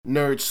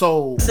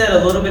NERDSoul. Set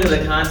a little bit of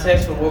the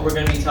context for what we're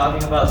going to be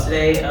talking about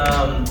today.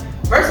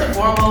 First and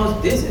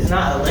foremost, this is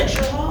not a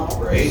lecture hall.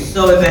 Right.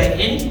 So if at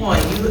any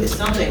point if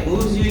something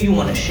moves you, you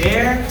want to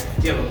share,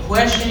 if you have a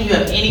question, you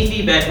have any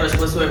feedback for us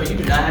whatsoever, you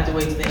do not have to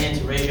wait to the end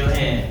to raise your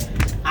hand.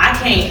 I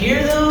can't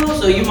hear though,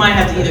 so you might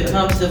have to either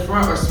come to the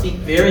front or speak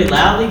very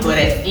loudly, but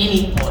at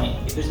any point,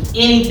 if there's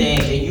anything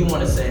that you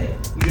want to say,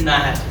 you do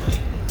not have to wait.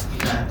 You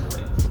do not have to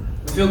wait.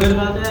 You feel good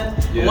about that?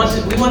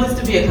 Yes. We want this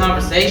to be a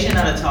conversation,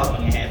 not a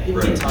talking head.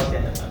 People can talk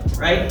that about,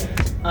 right?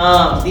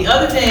 The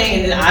other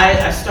thing, and then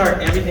I start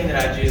everything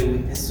that I do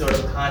with this sort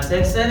of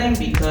context setting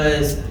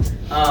because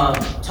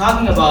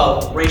talking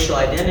about racial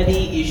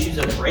identity, issues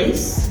of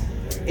race,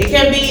 it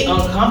can be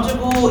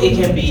uncomfortable, it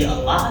can be a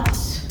lot,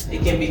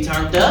 it can be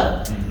turned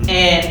up,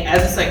 and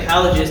as a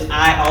psychologist,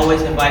 I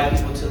always invite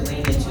people to lean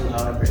into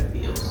however it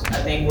feels.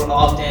 I think we're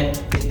often,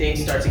 if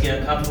things start to get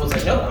uncomfortable, it's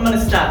like, nope, I'm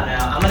gonna stop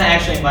now. I'm gonna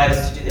actually invite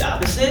us to do the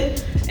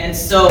opposite. And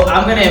so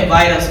I'm gonna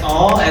invite us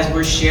all as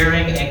we're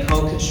sharing and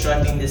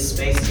co-constructing this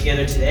space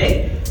together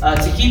today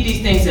to keep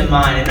these things in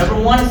mind. And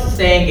number one is to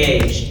stay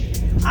engaged.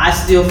 I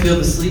still feel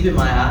the sleep in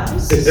my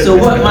eyes. So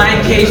what my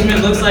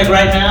engagement looks like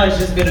right now is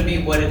just gonna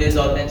be what it is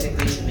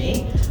authentically to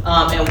me.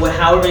 And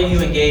however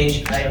you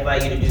engage, I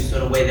invite you to do so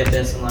in a way that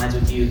best aligns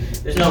with you.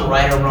 There's no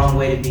right or wrong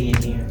way to be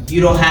in here. You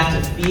don't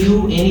have to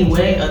feel any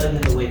way other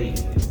than the way that you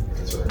feel.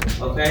 That's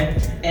right.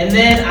 Okay? And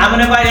then I'm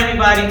gonna invite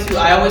everybody to,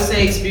 I always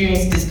say,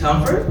 experience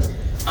discomfort.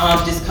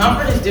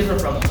 Discomfort is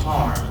different from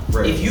harm.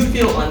 Right. If you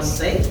feel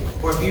unsafe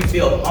or if you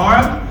feel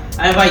harmed,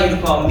 I invite you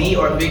to call me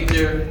or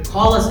Victor,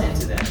 call us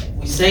into that.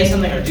 We say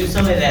something or do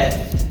something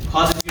that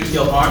causes you to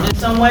feel harmed in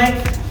some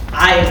way,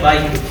 I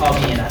invite you to call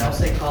me in. I don't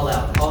say call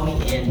out, call me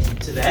in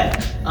to that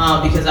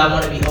because I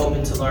want to be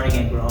open to learning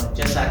and growing,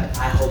 just like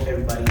I hope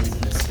everybody is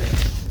in this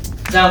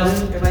space. Sound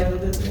good? Everybody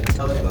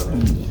feel good?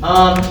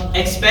 Okay.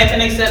 Expect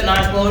and accept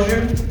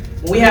non-closure.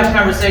 When we have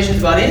conversations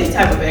about any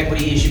type of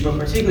equity issue, but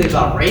particularly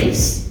about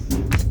race,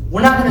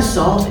 we're not going to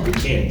solve it. We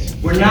can't.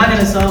 We're not going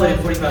to solve it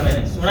in 45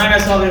 minutes. We're not going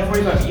to solve it in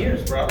 45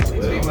 years,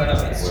 probably, to be quite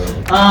honest.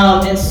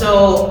 And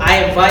so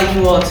I invite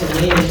you all to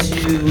lean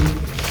into,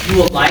 you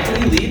will likely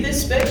leave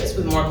this space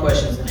with more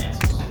questions than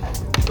answers.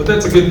 But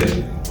that's a good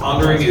thing.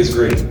 Pondering is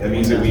great. That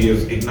means that we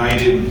have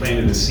ignited and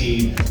planted a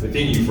seed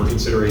within you for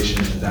consideration,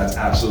 and that's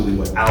absolutely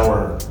what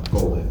our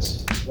goal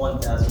is.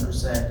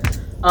 1,000%.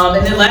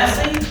 And then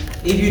lastly,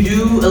 if you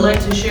do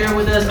elect to share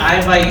with us, I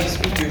invite you to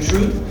speak your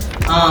truth.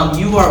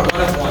 You are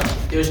one of one.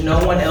 There's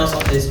no one else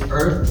on this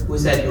earth who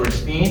has had your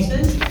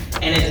experiences,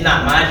 and it's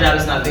not my job,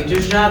 it's not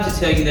Victor's job to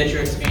tell you that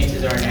your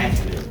experiences are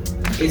inaccurate.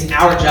 It's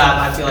our job,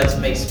 I feel like, to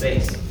make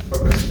space for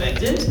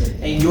perspectives,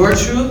 and your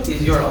truth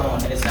is your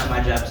own, and it's not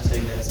my job to tell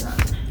you that it's not.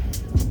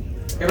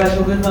 Everybody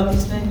feel good about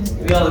these things?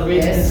 We all agree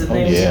that this is a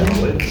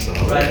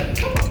thing? Right.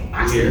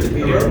 Here.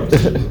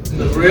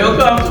 Look real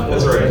comfortable.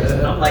 That's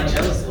right. I'm like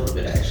jealous a little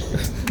bit,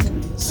 actually.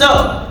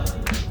 So,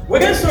 we're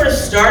going to sort of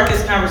start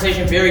this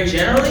conversation very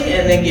generally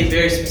and then get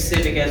very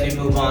specific as we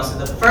move on. So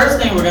the first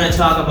thing we're going to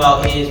talk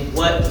about is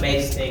what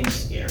makes things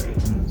scary.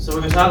 So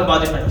we're going to talk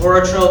about different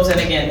horror tropes, and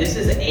again, this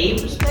is a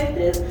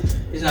perspective,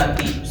 it's not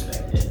the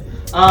perspective.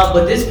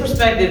 But this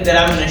perspective that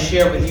I'm going to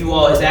share with you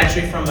all is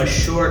actually from a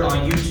short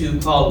on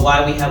YouTube called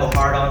Why We Have a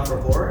Hard-On for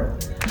Horror.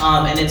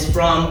 And it's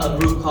from a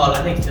group called,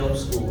 I think, Film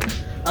School.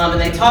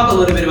 And they talk a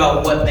little bit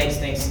about what makes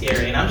things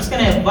scary. And I'm just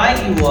going to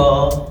invite you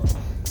all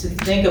to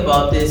think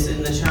about this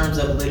in the terms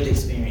of lived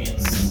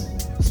experience.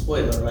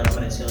 Spoiler alert, I'm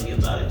going to tell you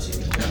about it too,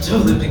 in terms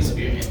of lived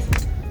experience.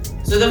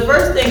 So the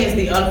first thing is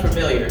the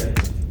unfamiliar.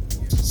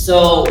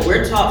 So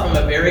we're taught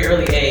from a very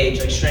early age,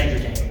 like stranger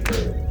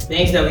danger.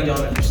 Things that we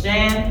don't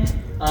understand,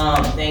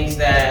 things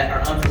that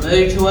are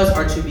unfamiliar to us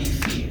are to be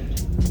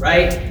feared,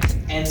 right?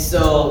 And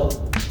so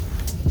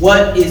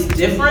what is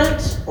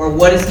different or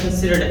what is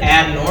considered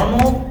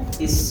abnormal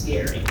is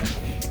scary.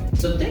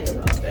 So think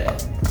about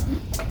that.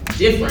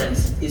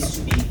 Difference is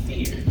to be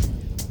feared.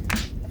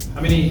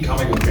 How many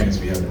comic book fans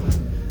do we have?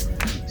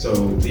 So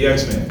the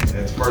X-Men,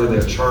 that's part of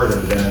their charter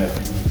that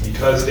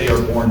because they are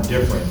born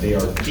different, they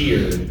are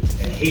feared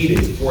and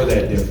hated for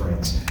that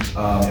difference.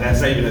 And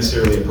that's not even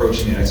necessarily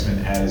approaching the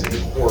X-Men as a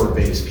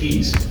horror-based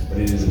piece, but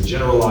it is a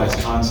generalized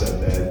concept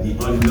that the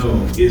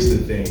unknown is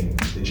the thing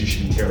that you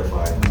should be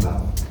terrified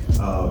about.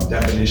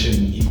 Definition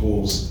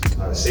equals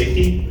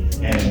safety,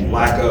 and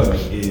lack of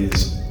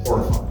is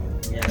horrifying.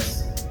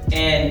 Yes.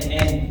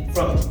 And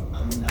from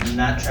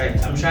I'm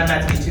trying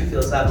not to be too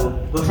philosophical,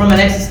 but from an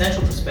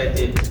existential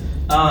perspective,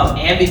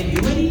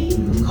 ambiguity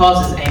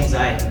causes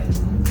anxiety.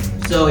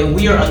 So if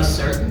we are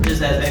uncertain,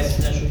 just as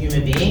existential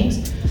human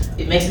beings,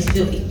 it makes us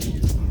feel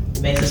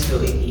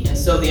icky. And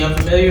so the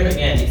unfamiliar,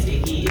 again, it's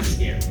icky, it's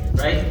scary,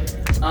 right?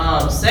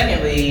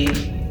 Secondly,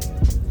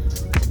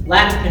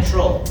 lack of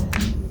control.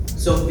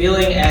 So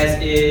feeling as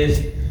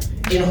if,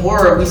 in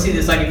horror, we see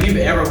this, like if you've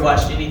ever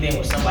watched anything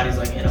where somebody's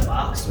like in a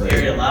box,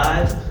 buried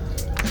alive,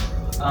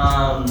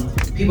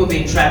 people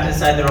being trapped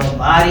inside their own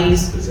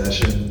bodies.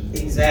 Possession.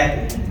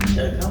 Exactly.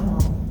 Come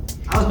on.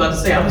 I was about to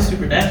say, I'm a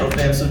supernatural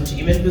fan, so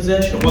demon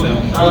possession. Come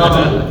on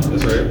now.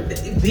 That's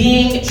right.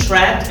 Being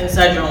trapped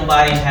inside your own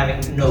body and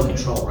having no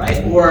control,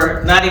 right?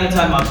 Or not even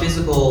talking about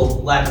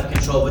physical lack of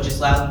control, but just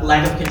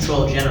lack of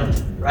control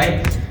generally,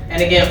 right?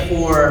 And again,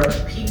 for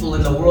people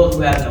in the world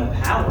who have no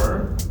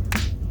power,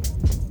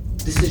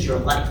 this is your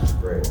life.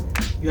 Right.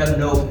 You have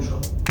no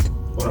control.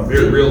 On a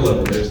very real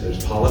level,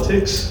 there's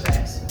politics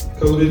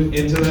coded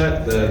into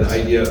that. The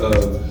idea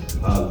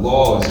of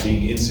laws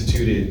being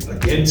instituted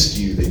against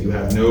you that you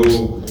have no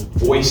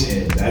voice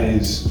in. That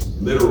is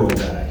literal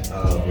that,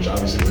 which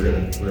obviously we're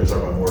gonna talk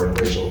about more in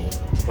racial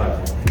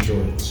platform.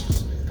 Sure.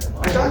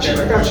 I got you.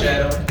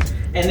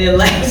 And then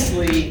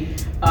lastly,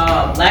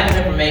 lack of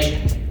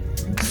information.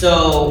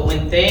 So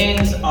when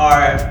things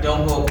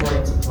don't go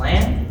according to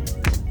plan,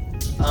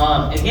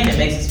 again, it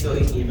makes us feel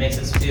icky. It makes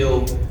us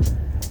feel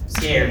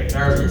scared,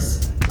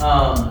 nervous.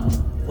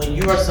 When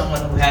you are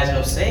someone who has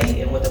no say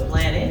in what the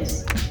plan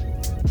is,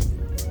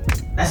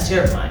 that's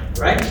terrifying,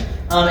 right?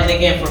 And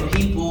again, for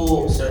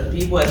certain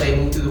people, as they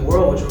move through the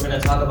world, which we're going to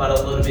talk about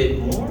a little bit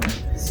more,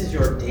 this is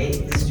your day,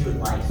 this is your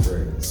life.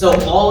 Right. So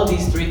all of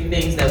these three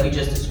things that we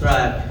just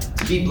described,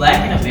 to be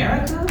black in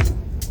America,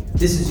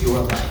 this is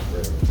your life.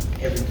 Right.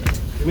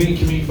 Everything.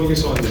 Can we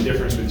focus on the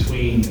difference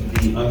between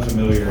the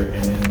unfamiliar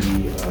and then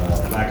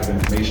the lack of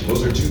information?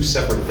 Those are two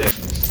separate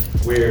things,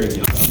 where the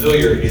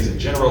unfamiliar is a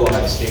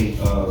generalized state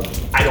of,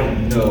 I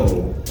don't know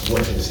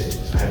what this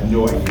is. I have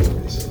no idea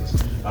what this is.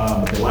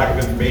 The lack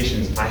of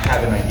information is, I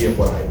have an idea of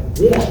what I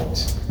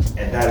want,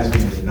 and that is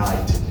being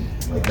denied to me.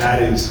 Like,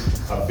 that is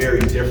a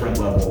very different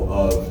level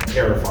of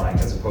terrifying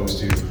as opposed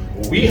to,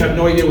 well, we have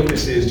no idea what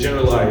this is,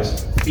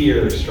 generalized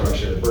fear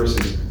structure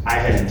versus, I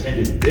had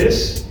intended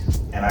this,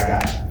 and I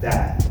got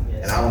that,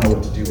 and I don't know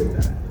what to do with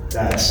that.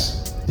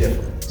 That's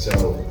different.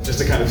 So just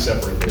to kind of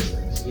separate those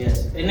things.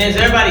 Yes. And is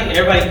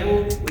everybody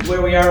cool with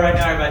where we are right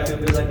now?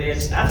 Everybody feel like they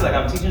understand? I feel like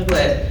I'm teaching a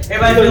class.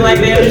 Everybody feel like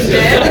they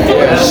understand?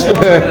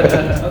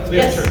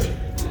 Yes.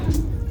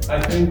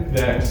 I think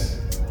that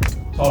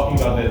talking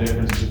about that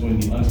difference between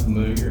the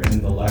unfamiliar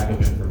and the lack of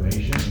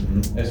information,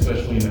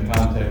 especially in the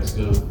context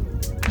of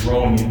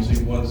growing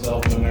into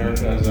oneself in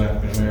America as an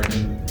African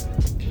American,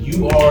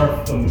 you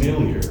are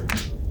familiar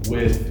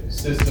with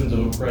systems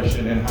of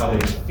oppression and how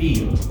they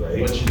feel, right.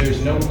 But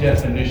there's no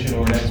definition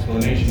or an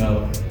explanation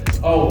of,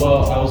 oh,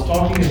 well, I was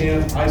talking to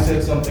him, I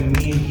said something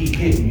mean, he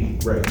hit me.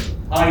 Right.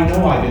 I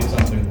know I did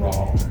something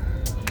wrong,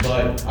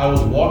 but I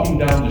was walking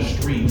down the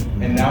street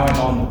and now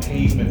I'm on the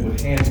pavement with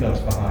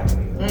handcuffs behind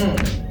me.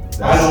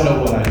 I don't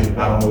know what I did.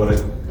 I don't know what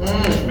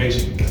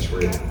information that's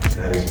real.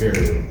 That is very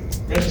real.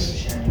 Thank you for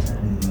sharing that.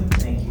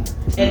 Thank you.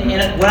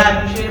 And what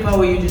I appreciate about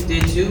what you just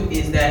did too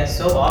is that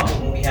so often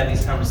when we have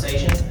these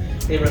conversations,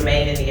 they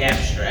remain in the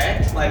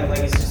abstract, like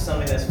it's just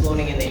something that's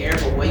floating in the air.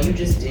 But what you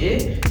just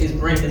did is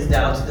bring this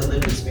down to the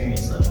lived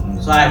experience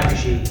level. So I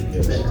appreciate you.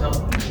 Yes.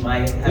 You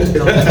might have to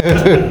come.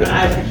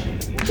 I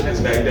appreciate you. Put this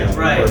back down.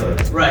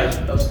 Right.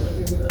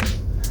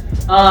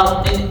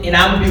 And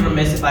I would be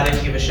remiss if I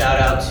didn't give a shout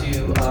out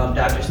to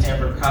Dr.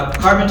 Stanford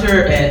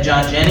Carpenter and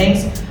John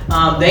Jennings.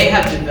 They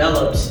have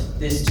developed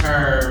this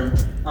term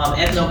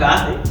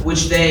ethnogothic,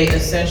 which they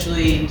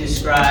essentially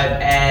describe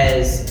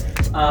as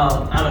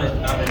I'm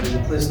gonna do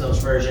the Cliff Notes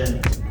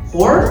version,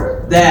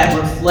 horror that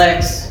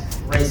reflects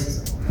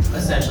racism,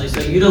 essentially. So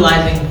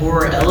utilizing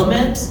horror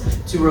elements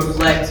to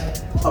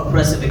reflect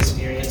oppressive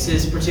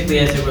experiences, particularly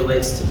as it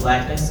relates to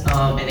blackness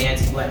and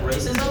anti-black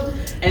racism.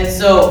 And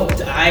so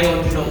I ain't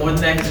gonna do no more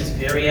than that because it's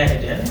very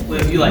academic.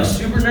 But if you like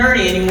super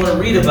nerdy and you want to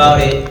read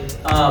about it,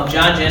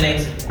 John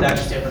Jennings, Dr.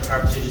 Stanford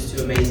Carpenter, just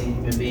two amazing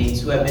human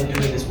beings who have been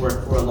doing this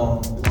work for a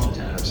long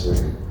time.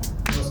 Absolutely.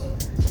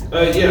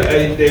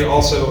 They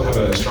also have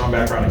a strong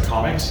background in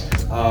comics.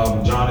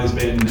 John has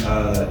been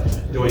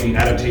doing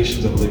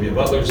adaptations of Olivia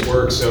Butler's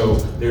work, so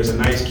there's a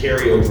nice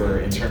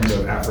carryover in terms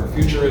of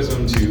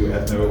Afrofuturism to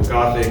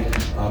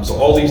ethnogothic. So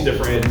all these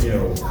different,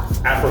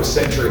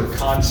 Afrocentric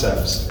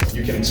concepts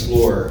you can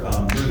explore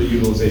through the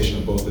utilization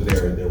of both of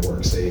their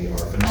works. They are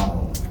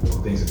phenomenal,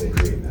 the things that they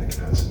create in that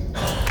capacity.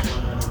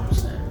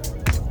 100%.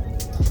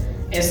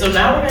 And so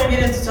now we're gonna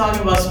get into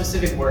talking about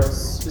specific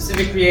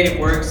creative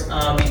works.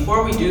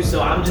 Before we do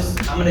so, I'm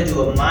gonna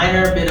do a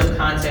minor bit of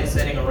context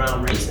setting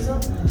around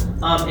racism.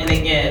 And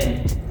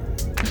again,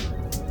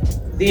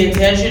 the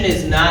intention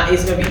is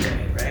it's gonna be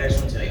great, right? I just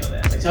wanna tell you all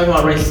that. Like, talking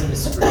about racism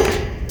is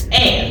great.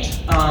 And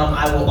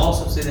I will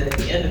also say that at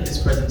the end of this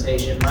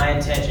presentation, my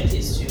intention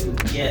is to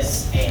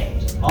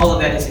and. All of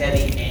that is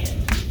heavy and.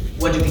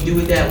 What do we do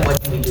with that? What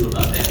can we do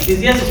about that?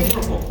 Because yes, it's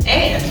horrible.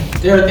 And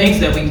there are things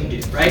that we can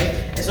do, right?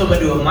 And so I'm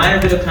gonna do a minor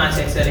bit of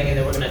context setting and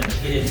then we're gonna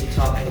get into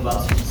talking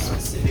about some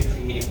specific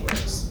creative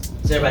works.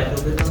 Does everybody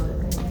feel good about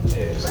that?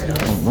 Yes.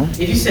 Right.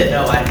 If you said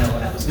no, I know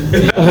what I was gonna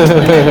do.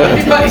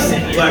 Everybody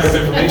said yes. Lack of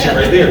information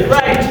right there.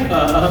 Right.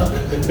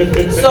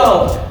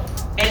 So,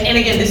 and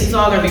again, this is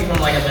all gonna be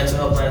from like a mental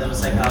health lens of a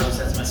psychologist,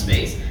 that's my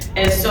space.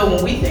 And so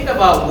when we think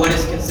about what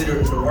is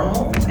considered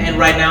normal, and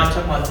right now I'm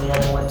talking about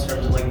normal in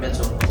terms of like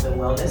mental health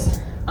and wellness,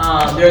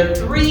 there are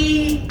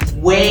three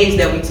ways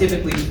that we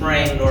typically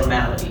frame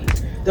normality.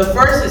 The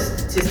first is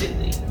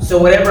statistically. So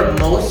whatever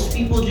most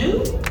people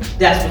do,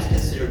 that's what's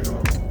considered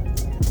normal.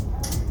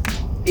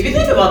 If you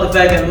think about the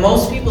fact that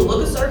most people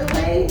look a certain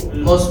way,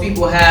 most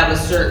people have a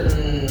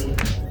certain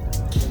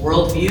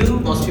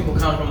worldview, most people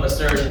come from a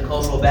certain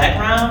cultural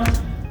background,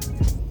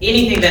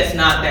 anything that's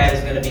not that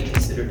is going to be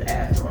considered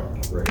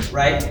abnormal,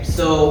 right?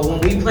 So when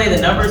we play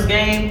the numbers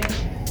game,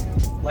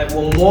 like,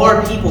 well,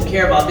 more people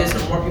care about this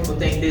or more people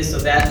think this, so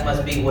that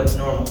must be what's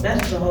normal.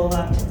 That's just a whole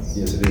lot of things.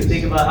 Yes, it is.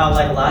 Think about how,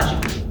 like,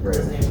 logically, it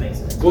doesn't even make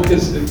sense. Well,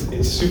 because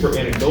it's super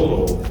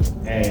anecdotal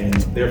and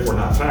therefore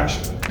not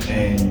factual.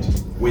 And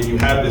when you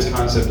have this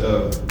concept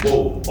of,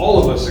 well,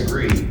 all of us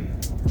agree,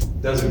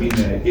 doesn't mean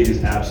that it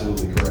is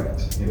absolutely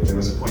correct. You know, there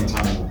was a point in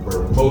time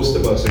where most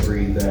of us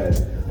agreed that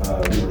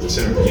we were the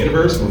center of the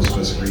universe. Most of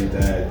us agreed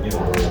that, you know,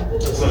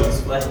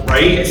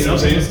 right? You know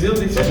what I'm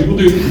saying? Some people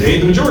do. They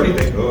ain't the majority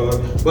thing.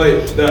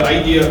 But the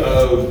idea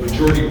of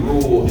majority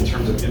rule in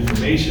terms of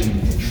information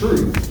and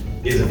truth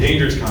is a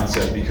dangerous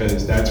concept,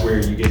 because that's where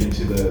you get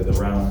into the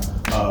realm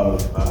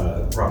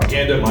of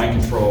propaganda, mind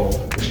control,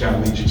 which kind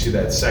of leads you to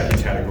that second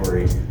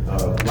category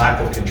of lack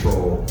of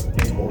control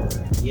and horror.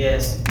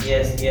 Yes.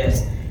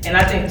 And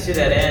I think to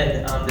that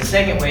end, the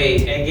second way,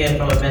 again,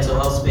 from a mental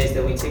health space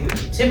that we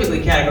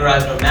typically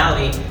categorize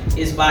normality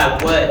is by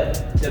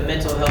what the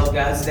mental health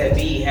gods that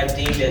be have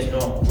deemed as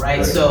normal,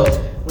 right? So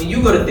when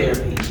you go to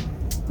therapy,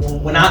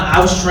 when I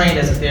was trained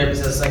as a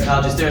therapist, as a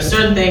psychologist, there are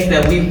certain things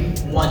that we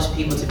want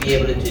people to be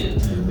able to do.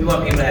 We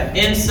want people to have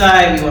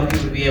insight, we want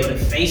people to be able to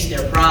face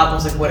their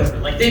problems, like whatever,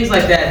 like things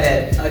like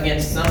that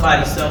again,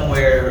 somebody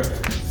somewhere,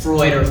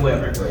 Freud or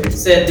whoever,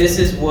 said this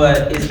is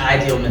what is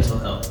ideal mental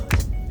health.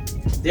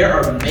 There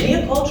are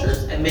many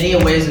cultures and many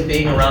ways of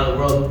being around the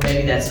world,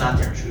 maybe that's not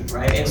their truth,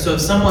 right? And so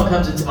if someone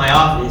comes into my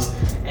office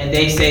and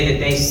they say that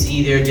they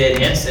see their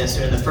dead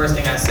ancestor, and the first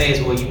thing I say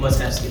is, well, you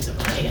must have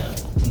schizophrenia.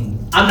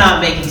 I'm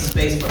not making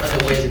space for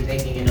other ways of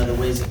thinking and other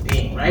ways of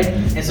being, right?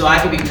 And so I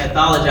could be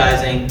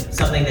pathologizing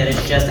something that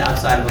is just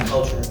outside of a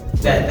culture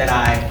that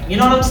I, you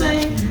know what I'm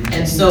saying?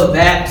 And so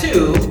that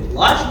too,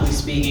 logically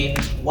speaking,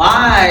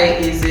 why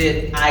is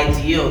it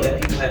ideal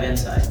that people have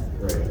insight?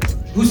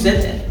 Who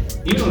said that?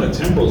 Even on a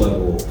temporal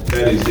level,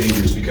 that is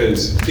dangerous,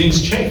 because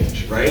things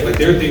change, right? Like,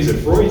 there are things that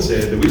Freud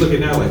said that we look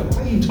at now like,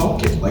 why are you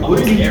talking? Like, what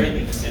are you?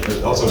 Everything.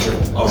 Also true.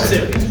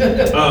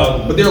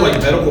 But there are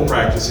like medical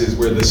practices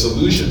where the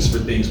solutions for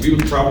things we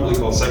would probably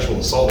call sexual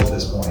assault at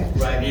this point.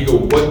 Right. And you go,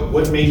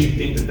 what made you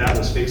think that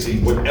was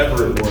fixing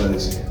whatever it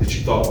was that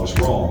you thought was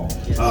wrong?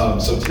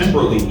 Yes. So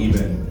temporally,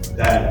 even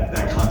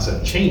that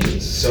concept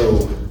changes.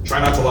 So try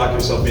not to lock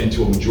yourself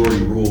into a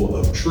majority rule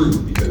of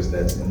truth, because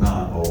that's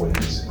not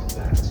always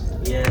that.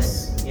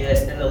 Yes.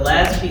 And the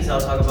last piece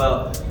I'll talk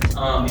about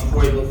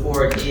before we move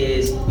forward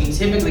is we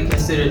typically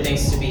consider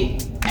things to be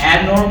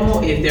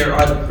abnormal if there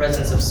are the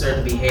presence of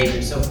certain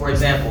behaviors. So for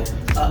example,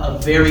 a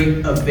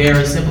very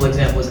simple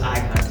example is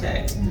eye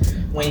contact.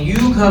 When you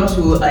come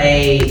to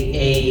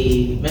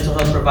a mental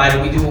health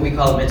provider, we do what we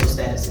call a mental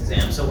status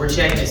exam. So we're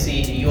checking to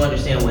see, do you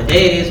understand what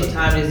day it is, what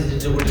time it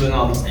is, we're doing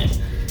all these things.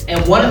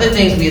 And one of the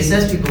things we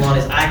assess people on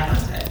is eye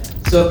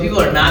contact. So if people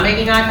are not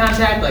making eye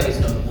contact, like, it's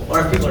notable. Or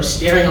if people are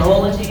staring a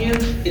hole into you,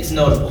 it's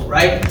notable,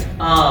 right?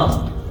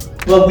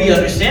 But we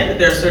understand that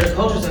there are certain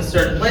cultures in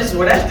certain places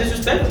where that's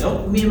disrespectful.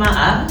 Don't look me in my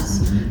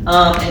eyes.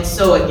 And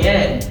so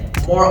again,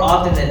 more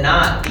often than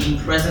not, the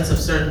presence of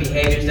certain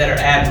behaviors that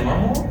are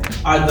abnormal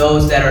are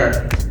those that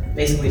are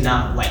basically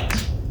not white.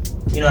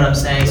 You know what I'm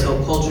saying?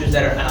 So cultures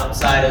that are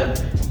outside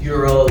of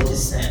Euro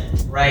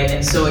descent, right?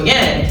 And so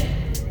again,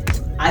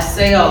 I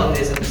say all of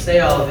this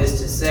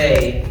to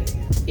say,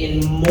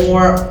 in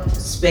more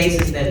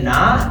spaces than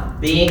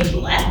not, being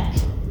black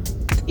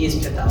is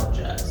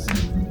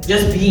pathologized.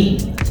 Just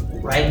being,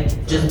 right?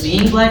 Just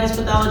being black is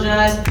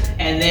pathologized.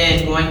 And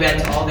then going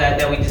back to all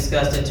that we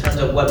discussed in terms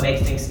of what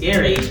makes things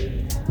scary,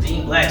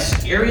 being black is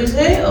scary as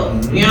hell.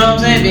 You know what I'm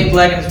saying? Being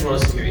black in this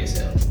world is scary as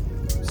hell.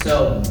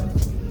 So,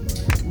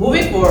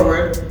 moving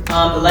forward,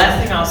 the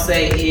last thing I'll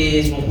say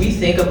is when we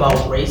think about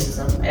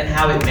racism and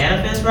how it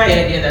manifests, right?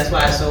 And again, that's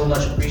why I so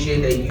much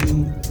appreciate that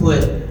you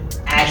put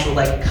actual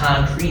like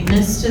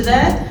concreteness to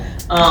that.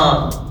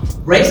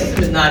 Racism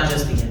is not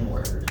just the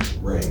N-word.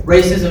 Right.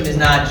 Racism is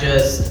not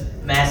just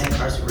mass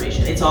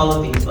incarceration. It's all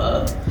of the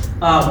above.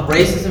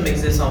 Racism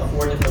exists on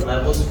 4 different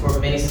levels. For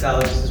many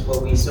scholars, this is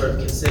what we sort of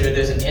consider.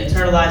 There's an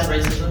internalized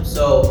racism.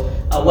 So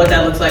what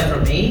that looks like for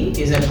me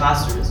is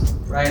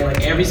imposterism, right?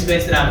 Like every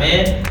space that I'm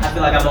in, I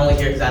feel like I'm only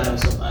here because I know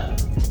somebody.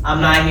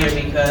 I'm not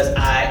here because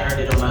I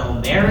earned it on my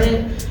own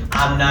merit.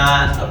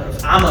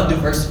 I'm a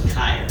diversity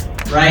hire,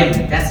 right?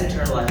 That's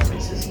internalized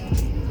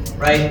racism,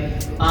 right?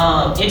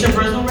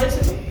 Interpersonal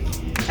racism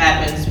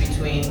happens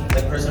between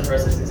like person to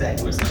person, is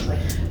exactly what it sounds like.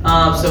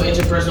 So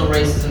interpersonal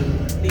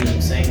racism,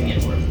 the saying the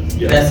N-word.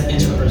 Yeah. That's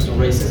interpersonal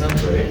racism.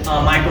 Right.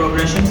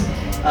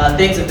 Microaggressions,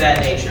 things of that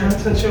nature. Can I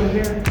touch your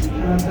hair?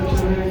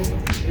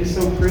 It's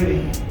so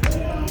pretty.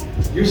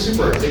 You're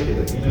super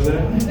articulate, you know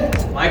that?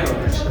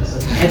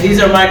 Microaggressions. And these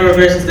are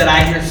microaggressions that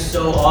I hear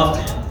so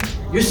often.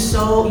 You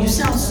sound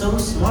so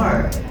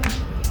smart.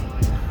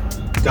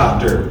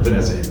 Dr.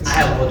 Vanessa Hintz. I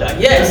have a whole doc.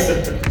 Yes.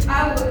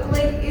 I would,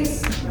 like,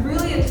 it's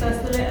really a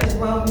testament as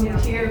well when you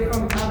hear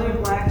from other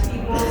black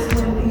people,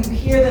 when you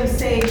hear them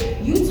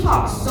say, you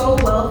talk so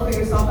well for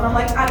yourself, and I'm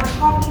like, I'm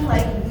talking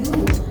like you.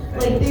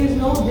 Like, there's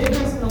no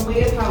difference in the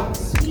way of how we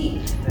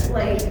speak.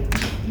 Like,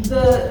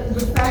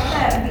 the fact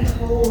that we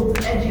hold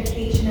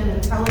education and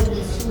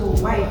intelligence to a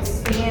white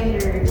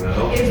standard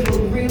is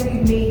what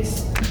really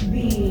makes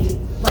the,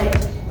 like,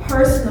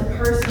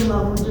 person-to-person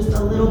level just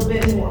a little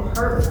bit more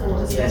hurtful,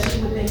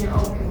 especially within your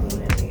own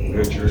community.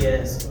 Very true.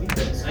 Yes. We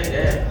could say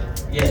that.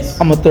 Yes.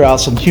 I'm gonna throw out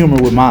some humor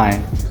with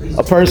mine.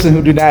 A person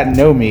who do not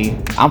know me,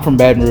 I'm from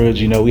Baton Rouge.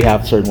 You know, we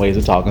have certain ways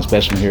of talking,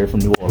 especially here from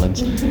New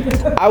Orleans.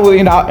 I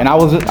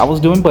was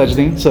doing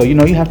budgeting, so you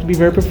know, you have to be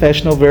very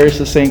professional, very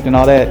succinct, and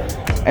all that.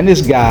 And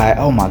this guy,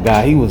 oh my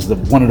God, he was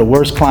one of the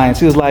worst clients.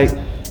 He was like,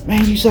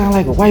 "Man, you sound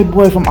like a white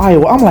boy from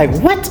Iowa." I'm like,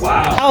 "What?"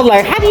 Wow. I was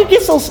like, "How you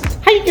get so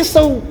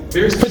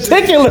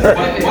particular?"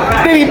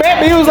 Then he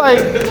met me. He was like,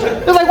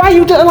 "Why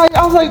you?" Like,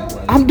 I was like,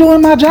 "I'm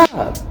doing my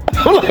job."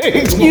 I'm like,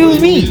 "Excuse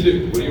me."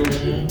 What do you want to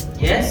do?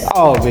 Yes.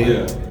 Oh man.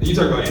 Yeah. You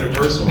talk about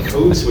interpersonal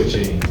code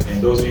switching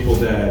and those people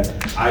that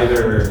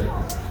either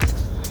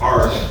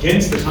are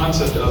against the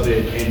concept of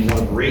it and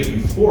want to berate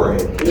you for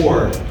it,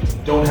 or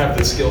don't have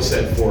the skill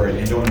set for it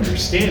and don't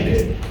understand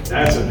it.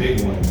 That's a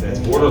big one. That's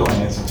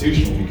borderline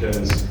institutional,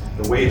 because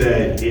the way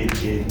that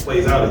it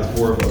plays out, it's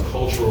more of a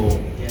cultural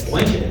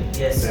blanket.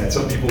 Yes. That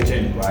some people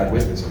can ride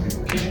with and some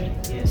people can't.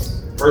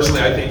 Yes.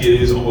 Personally, I think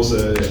it is almost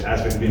an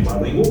aspect of being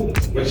bilingual,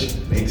 which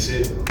makes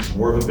it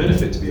more of a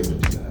benefit to be able to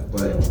do that.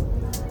 But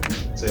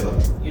say it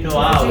loud. You know,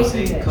 I always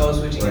say code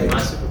switching is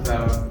my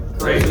superpower.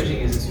 Code Right. switching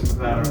is a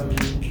superpower.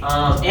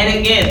 And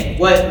again,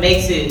 what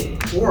makes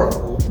it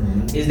horrible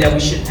is that we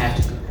shouldn't have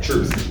to do that.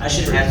 Truth. I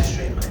shouldn't have to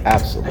straighten my hair.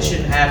 Absolutely. I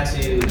shouldn't have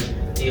to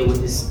deal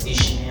with these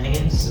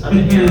shenanigans up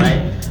in here,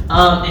 right?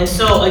 And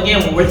so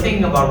again, when we're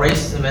thinking about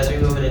racism as we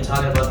move into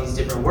talking about these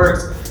different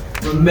works,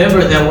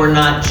 remember that we're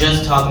not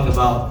just talking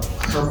about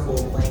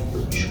hurtful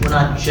language. We're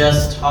not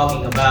just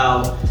talking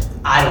about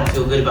I don't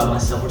feel good about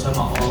myself. We're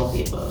talking about all of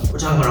the above. We're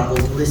talking about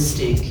a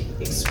holistic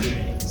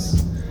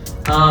experience.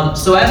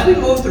 So as we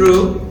move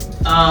through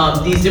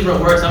these different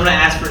works, I'm gonna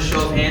ask for a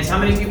show of hands. How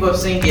many people have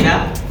seen Get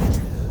Out?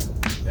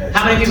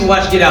 How many people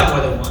watch Get Out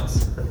more than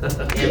once?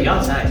 Damn,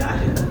 y'all tight. I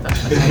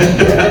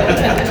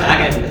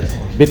can do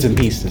it. Bits and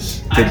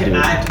pieces. I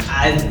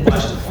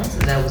watched it once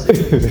and that was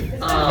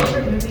it.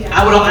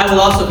 I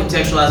will also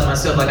contextualize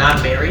myself, like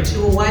I'm married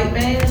to a white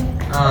man,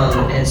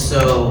 and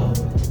so.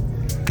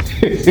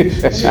 She's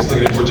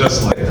looking at more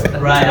Justin like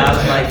that. Right, I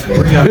was like.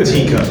 Bring out a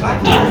teacup.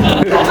 I dare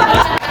you.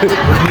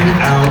 Bring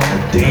out a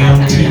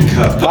damn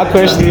teacup. My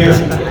question is,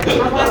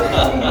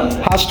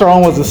 how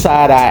strong was the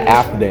side eye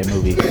after that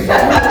movie?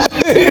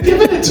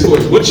 Give it to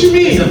it. What you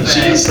mean? It's a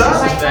She didn't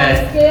stop. fact. Like on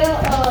a scale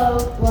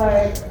of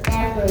like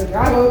after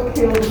Drago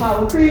killed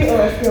Apollo Creed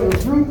or a scale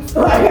of Roots,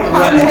 like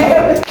how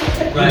mad?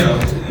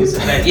 Right, it's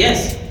a fact.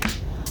 Yes.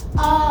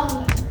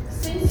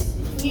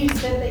 Since you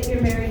said that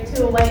you're married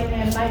to a white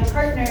man, my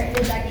partner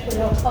is actually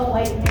a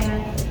white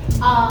man,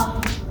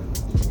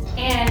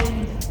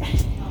 and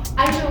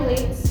I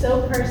relate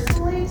so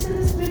personally to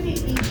this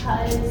movie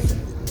because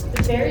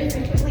very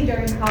frequently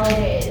during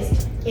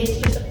holidays, it's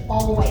just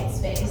all white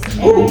space,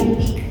 and I'm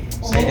the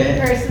only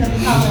person of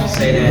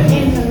color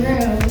in the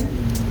room.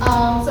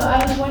 So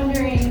I was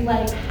wondering,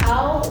 like,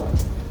 how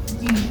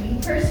do you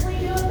personally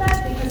deal with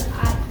that? Because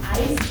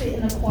I sit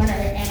in the corner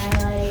and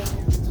I like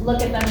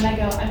look at them and I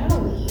go, I want to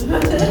leave.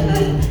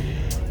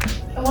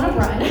 I want to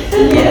run.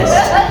 Yes.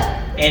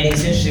 And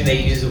it's interesting that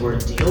you use the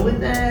word deal with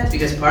that,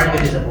 because part of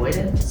it is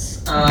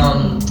avoidance.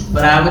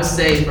 But I would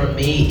say for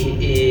me,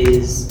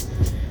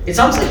 it's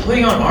almost like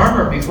putting on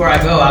armor before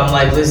I go. I'm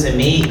like, listen,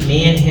 me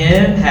and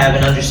him have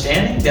an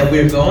understanding that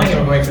we're going and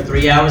we're going for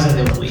 3 hours and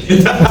then we're leaving.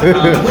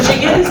 Which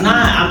again is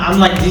not, I'm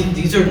like,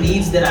 these are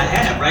needs that I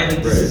have, right?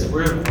 Like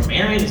we're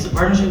married, it's a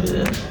partnership.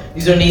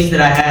 These are needs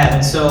that I have.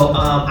 And so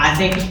I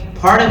think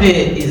part of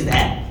it is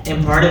that,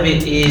 and part of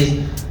it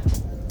is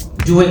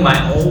doing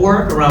my own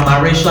work around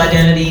my racial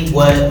identity,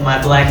 what my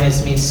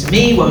blackness means to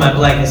me, what my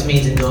blackness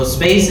means in those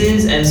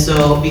spaces. And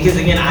so, because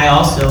again, I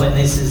also, and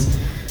this is,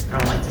 I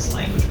don't like this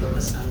language, but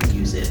I'm gonna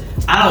use it.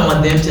 I don't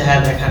want them to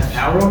have that kind of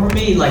power over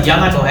me. Like, y'all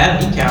not gonna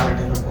have me cowered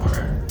in the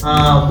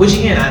corner. Which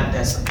again,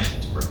 that's something I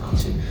need to work on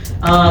too.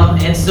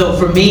 And so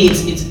for me,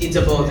 it's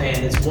a both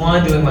and. It's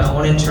one, doing my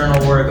own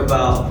internal work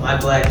about my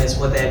blackness,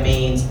 what that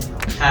means,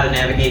 how to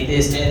navigate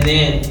this, and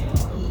then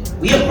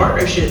we have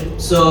partnership.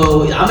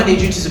 So I'm gonna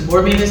need you to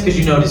support me in this because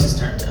you know this is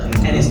turned up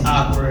and it's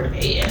awkward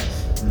AF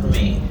for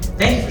me.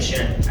 Thank you for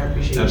sharing. I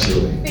appreciate it.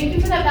 Absolutely. Thank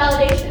you for that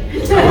validation.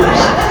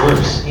 Of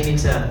course.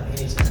 Anytime.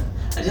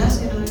 Did I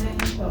say another thing?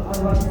 So I was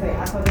about to say,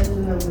 I thought this was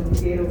when the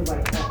theater was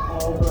like an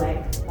all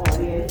black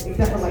audience,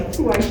 except for like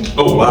 2 white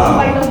people. Oh, wow.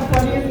 Like the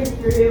funniest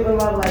experience of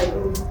my life.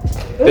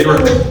 They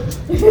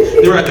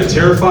were either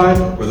terrified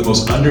or the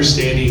most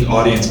understanding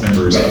audience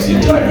members of the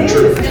entire They were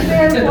trip. sitting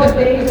there for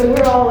days and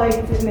we're all like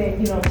sitting there,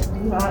 you know, like people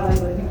do often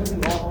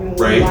when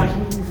Right. we watch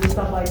movies and and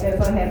stuff like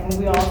that. So it happened.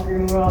 We all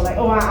screamed. We were all like,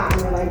 "Oh, and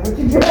they're like, what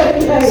you doing?"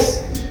 Like,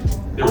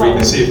 They're waiting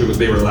to see if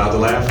they were allowed to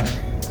laugh.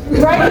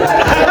 right?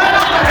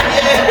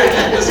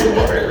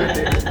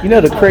 You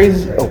know the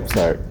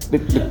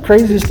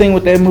craziest thing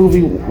with that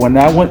movie when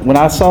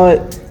I saw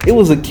it, it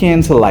was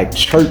akin to like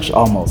church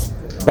almost.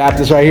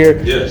 Baptist right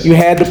here. Yes. You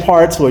had the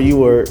parts where you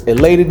were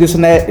elated, this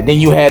and that, and then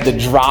you had the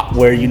drop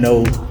where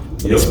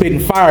they're spitting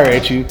fire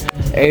at you,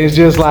 and it's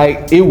just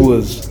like it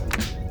was.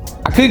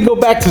 I couldn't go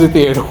back to the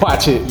theater to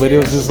watch it, but it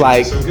was just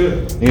like So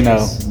good.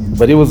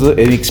 But it was an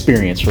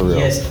experience for real.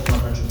 Yes,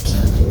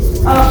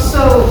 100%.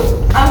 So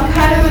I'm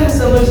kind of in a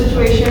similar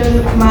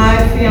situation. My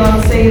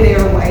fiance, they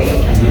are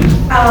white,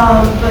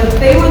 but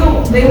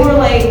they were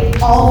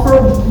like all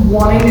for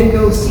wanting to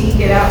go see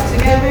Get Out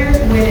together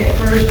when it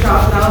first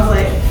dropped, and I was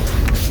like,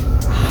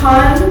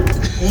 hun.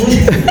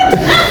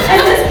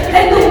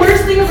 and the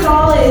worst thing of it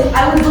all is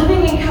I was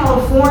living in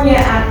California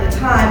at the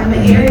time, and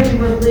the area we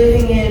were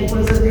living in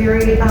was a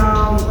very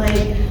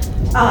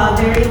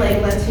very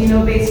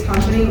Latino-based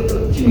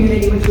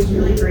community, which was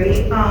really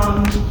great.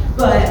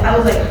 But I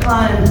was like,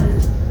 hun,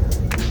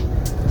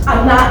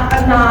 I'm not.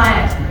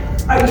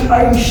 Are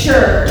you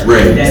sure?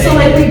 Right. So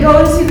like we go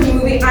and see the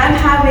movie.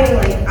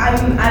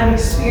 I'm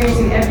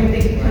experiencing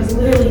everything because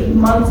literally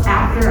months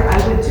after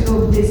I went to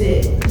go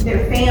visit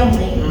their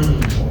family,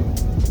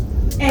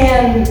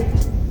 and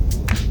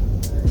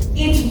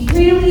it's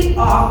really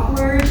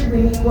awkward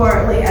when you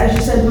are, like, as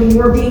you said, when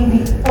you are being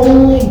the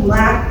only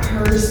black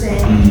person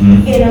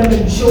in a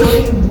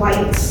majority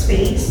white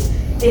space,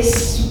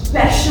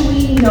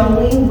 especially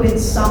knowing when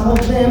some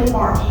of them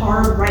are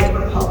hard right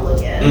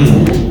Republicans.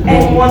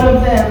 And one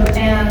of them,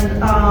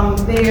 and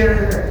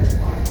their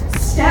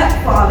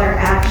stepfather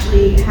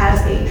actually has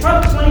a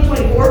Trump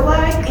 2024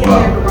 flag in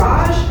their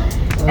garage.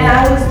 And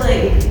I was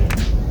like,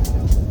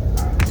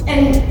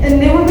 and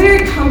they were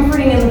very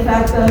comforting in the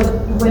fact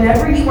of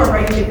whenever you are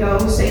ready to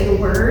go, say the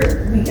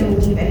word, we can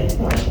leave any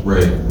point.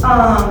 Right.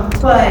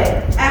 But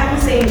at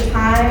the same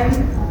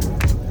time,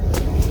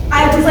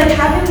 I was like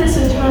having this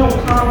internal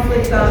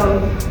conflict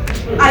of,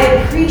 I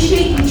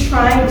appreciate you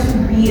trying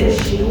to be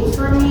a shield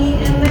for me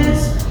in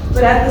this,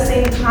 but at the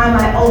same time,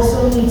 I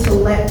also need to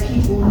let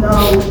people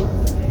know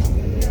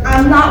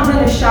I'm not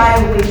gonna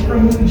shy away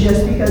from you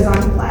just because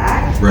I'm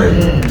black. Right.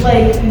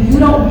 Like, you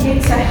don't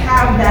get to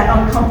have that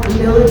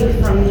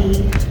uncomfortability from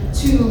me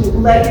to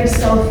let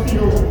yourself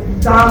feel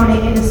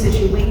dominant in a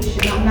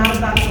situation. I'm not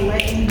about to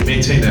let you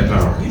Maintain that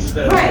power. right.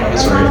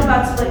 That's I'm right. not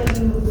about to let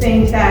you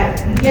think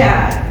that,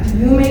 yeah,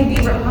 you may be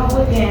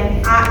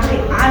Republican.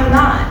 I'm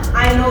not.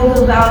 I know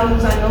the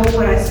values. I know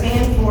what I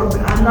stand for,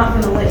 but I'm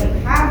not gonna let you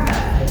have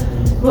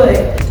that. But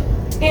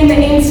in the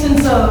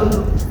instance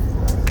of,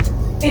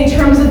 in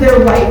terms of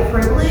their white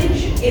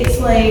privilege, it's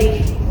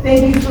like,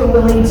 thank you for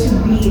willing to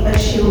be a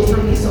shield for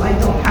me so I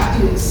don't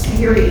have to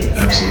experience that.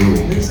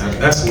 Absolutely.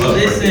 That's love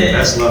right there.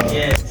 That's love.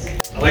 Yes.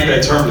 I like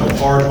that term though,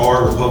 hard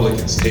R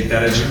Republicans. Take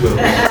that as you will.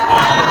 Good.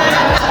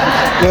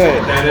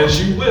 Take that as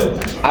you will.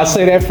 I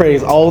say that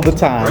phrase all the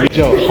time. Right.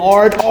 Joe,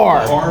 hard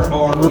R. Hard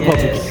R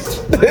Republicans. Yes.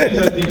 One of the things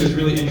I think is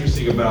really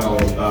interesting about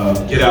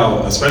Get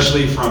Out,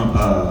 especially from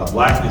a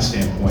blackness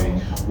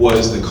standpoint,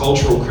 was the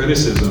cultural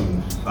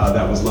criticism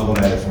that was leveled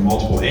at it from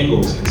multiple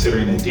angles,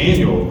 considering that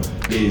Daniel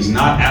is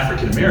not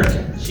African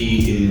American,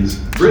 he is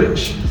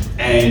British.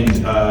 And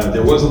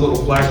there was a little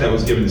flack that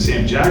was given to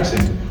Sam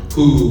Jackson,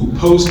 who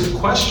posed the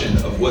question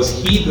of was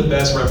he the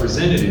best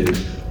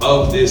representative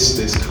of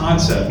this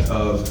concept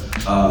of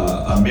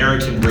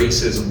American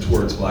racism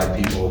towards black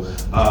people,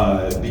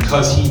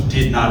 because he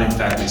did not in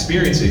fact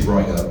experience it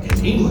growing up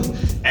in England.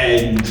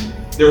 And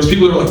there was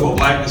people that were like, well,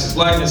 blackness is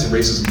blackness and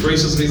racism is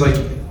racism. He's like,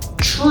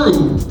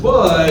 true,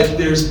 but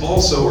there's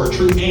also, or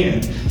true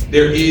and,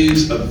 there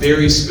is a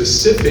very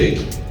specific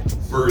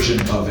version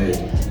of it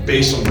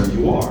based on where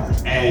you are.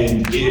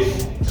 And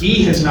if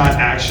he has not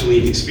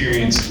actually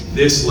experienced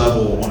this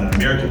level on an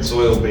American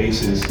soil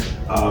basis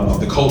of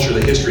the culture,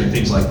 the history, and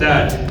things like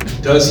that,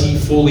 does he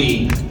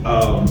fully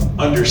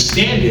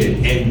understand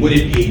it? And would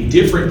it be a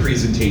different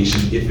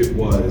presentation if it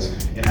was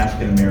an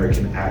African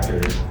American actor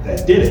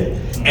that did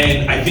it?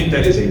 And I think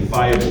that is a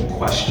viable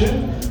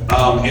question.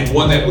 And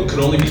one that could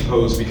only be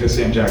posed because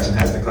Sam Jackson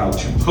has the clout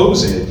to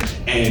pose it,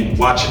 and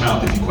watch him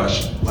out if you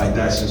question it. Like,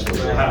 that's just what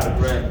will happen.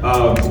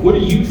 What do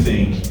you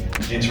think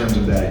in terms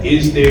of that?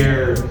 Is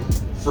there,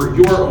 for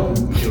your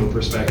own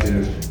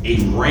perspective, a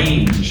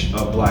range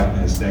of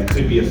blackness that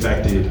could be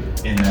affected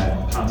in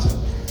that concept?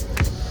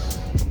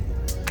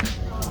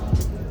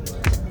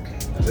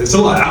 It's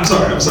a lot. I'm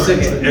sorry. It's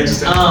okay.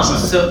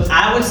 So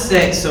I would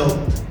say,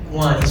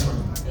 one, he's from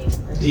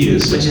England. He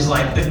is. Which is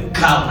like the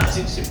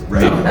colonizing super.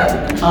 Right.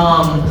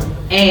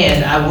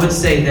 And I would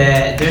say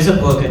that there's a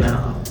book, and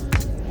I'll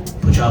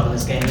put y'all in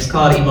this game. It's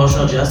called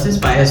Emotional Justice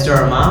by Esther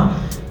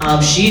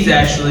Imam. She's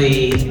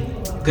actually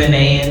of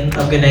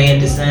Ghanaian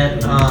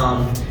descent,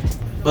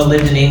 but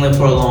lived in England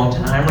for a long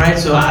time, right?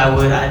 So I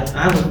would,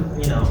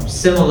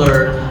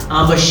 similar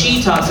but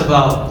she talks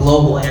about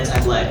global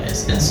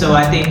anti-blackness. And so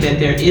I think that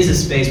there is a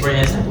space where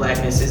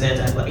anti-blackness is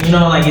anti-black, you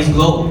know, like it's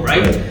global,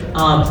 right?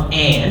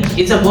 And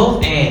it's a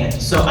both and.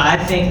 So I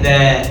think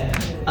that,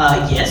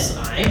 yes,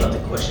 I am about to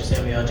question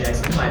Samuel L.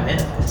 Jackson. He might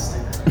manifest.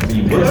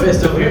 You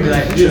manifest over here and be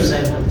like, what you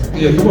saying?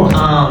 Yeah, come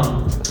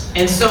on.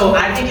 And so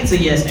I think it's a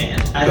yes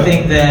and. I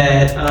think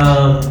that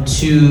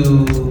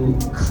to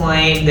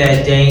claim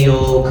that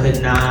Daniel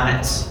could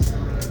not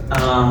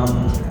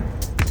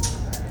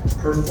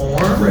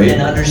perform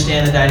and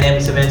understand the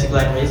dynamics of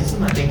anti-black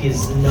racism, I think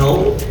is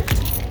no.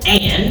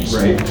 And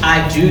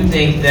I do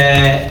think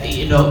that,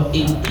 you know,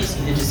 is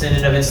he the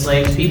descendant of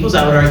enslaved peoples?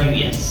 I would argue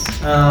yes.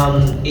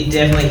 It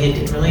definitely hit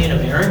differently in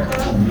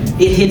America.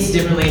 It hits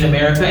differently in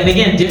America. And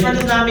again, different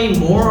does not mean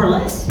more or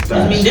less. It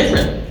does mean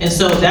different. And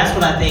so that's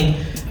what I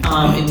think.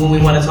 When we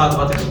want to talk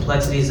about the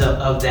complexities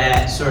of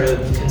that sort of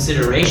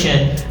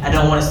consideration, I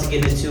don't want us to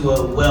get into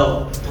a,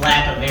 well,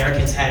 black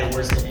Americans had it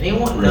worse than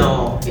anyone.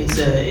 No,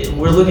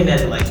 we're looking at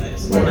it like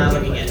this. We're not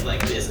looking at it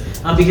like this.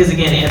 Because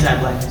again,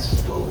 anti-blackness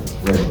is global.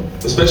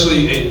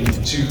 Especially,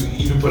 and to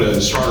even put a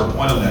stronger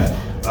point on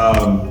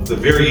that, the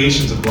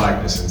variations of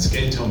blackness and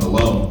skin tone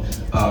alone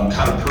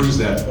kind of proves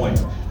that point.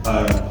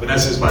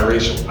 Vanessa is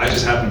biracial. I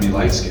just happen to be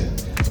light-skinned.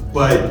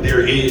 But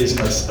there is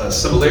a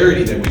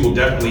similarity that we will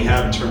definitely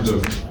have in terms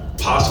of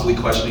possibly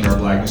questioning our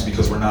blackness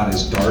because we're not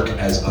as dark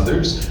as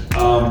others.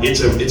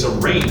 It's a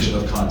range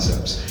of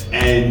concepts,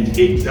 and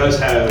it does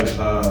have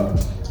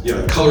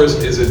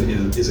colorism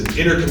is an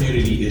inner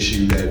community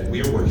issue that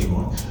we are working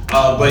on,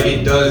 but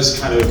it does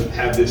kind of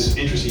have this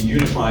interesting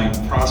unifying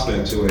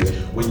prospect to it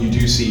when you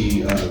do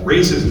see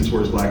racism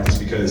towards blackness,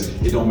 because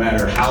it don't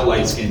matter how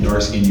light-skinned,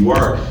 dark-skinned you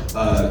are,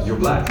 you're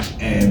black,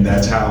 and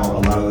that's how a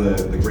lot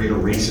of the greater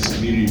racist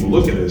community will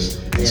look at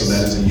us, and so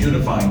that is a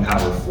unifying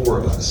power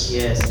for us.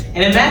 Yes,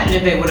 and imagine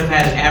if they would have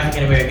had an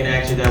African-American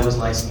actor that was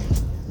light-skinned.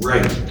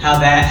 Right. How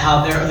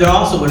there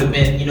also would have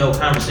been, you know,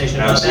 conversation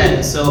about that.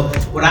 And so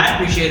what I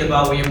appreciate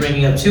about what you're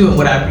bringing up too, and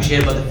what I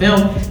appreciate about the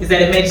film, is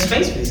that it made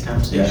space for these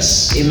conversations.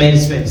 Yes. It made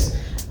space.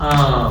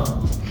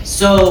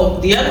 So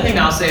the other thing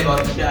I'll say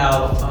about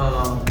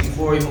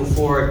before we move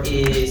forward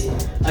is,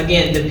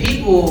 again, the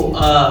people,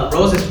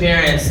 Rose's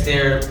parents,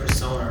 their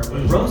persona,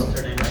 Rose is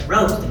her name, right?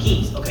 Rose, the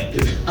keys, okay.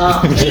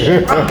 Her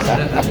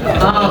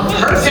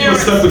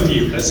parents. Stuck with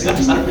you.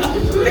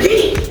 The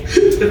keys.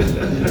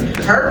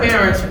 Her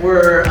parents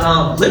were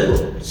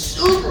liberal,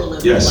 super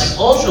liberal, like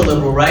ultra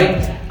liberal, right?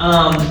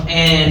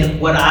 And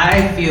what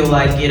I feel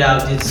like Get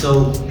Out did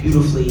so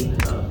beautifully,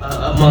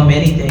 among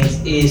many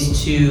things,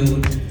 is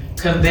to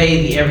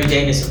convey the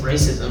everydayness of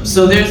racism.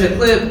 So there's a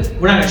clip,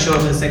 we're not gonna show it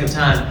for the sake of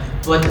time,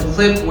 but the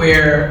clip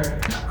where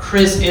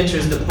Chris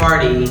enters the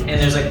party and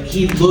there's like,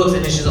 he looks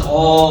and it's just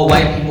all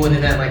white people and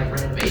then that like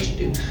random Asian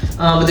dude.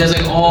 But there's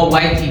like all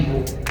white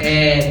people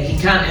and you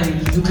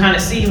kind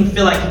of see him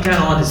feel like he kind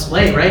of on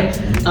display, right?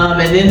 And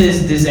then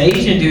this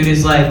Asian dude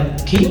is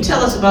like, can you tell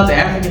us about the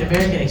African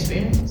American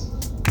experience?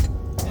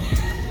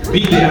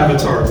 Be the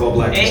avatar of all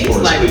black And he's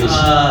sports, like, please.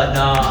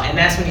 no. And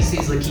that's when he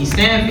sees Lakeith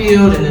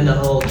Stanfield and then the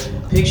whole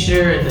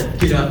picture and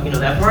the, you know,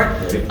 that part.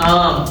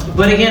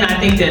 But again, I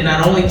think that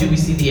not only do we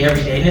see the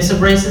everydayness of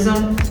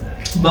racism,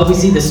 but we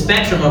see the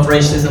spectrum of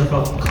racism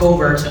from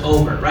covert to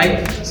overt,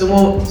 right?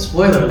 So,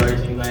 spoiler alert,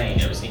 if anybody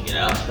ain't never seen Get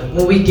Out,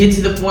 when we get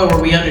to the point where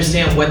we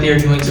understand what they're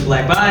doing to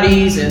black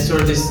bodies and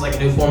sort of this like a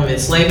new form of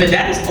enslavement,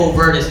 that is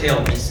overt as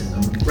hell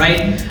racism,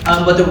 right?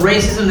 But the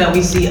racism that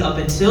we see up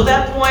until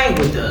that point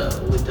with the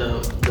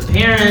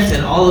parents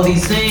and all of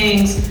these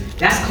things,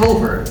 that's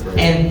covert.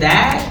 And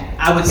that,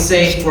 I would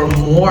say, for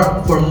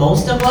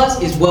most of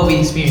us, is what we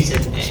experience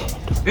every day.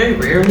 Very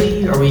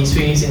rarely are we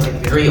experiencing like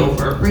very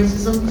overt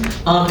racism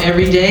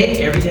every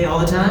day, all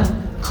the time.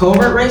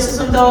 Covert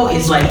racism, though,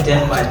 is like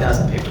death by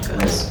 1,000 paper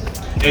cuts.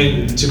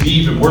 And to be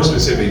even more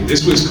specific,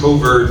 this was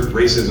covert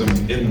racism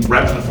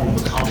wrapped in the form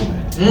of a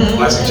compliment,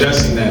 by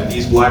suggesting that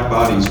these black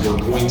bodies were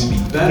going to be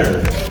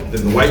better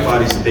than the white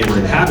bodies that they were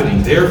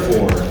inhabiting.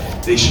 Therefore,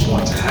 they should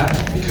want to have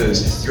them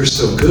because you're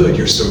so good,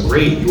 you're so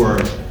great, you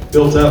are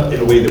built up in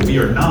a way that we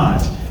are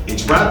not.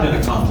 It's wrapped in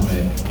a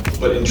compliment,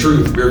 but in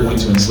truth, we're going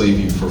to enslave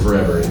you for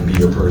forever and be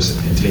your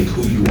person and take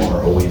who you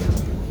are away from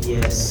you.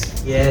 Yes.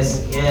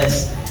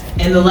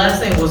 And the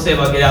last thing we'll say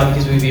about Get Out,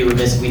 because we'd be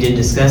remiss if we didn't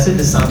discuss it,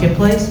 the sunken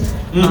place.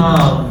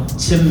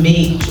 To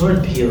me,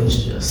 Jordan Peele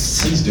is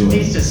just,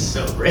 he's just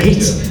so great.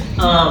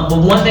 Yeah. But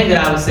one thing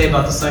that I would say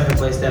about the sunken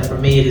place that for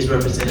me it is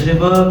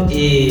representative of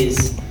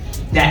is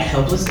that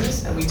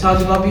helplessness that we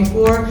talked about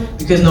before,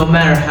 because no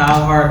matter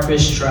how hard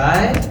Chris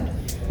tried,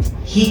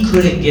 he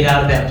couldn't get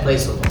out of that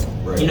place alone.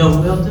 Right. You know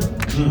who helped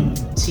him?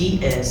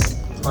 T.S.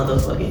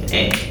 motherfucking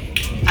A.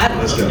 I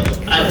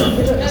love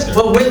it.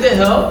 But with the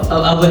help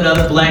of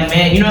another black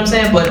man, you know what I'm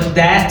saying? But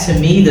that, to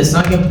me, the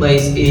sunken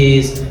place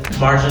is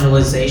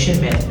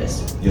marginalization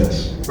manifested.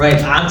 Yes.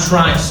 Right? I'm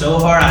trying so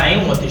hard, I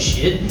ain't want this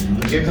shit.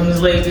 Here comes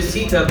this lady with this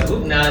teacup.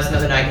 Oop, now there's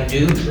nothing I can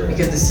do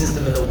because the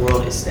system in the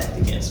world is stacked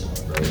against me.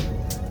 Right.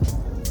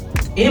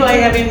 Anybody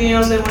have anything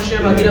else they want to share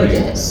about Get Up?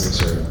 Yes.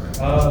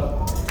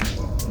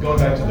 Going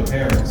back to the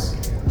parents,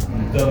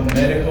 the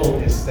medical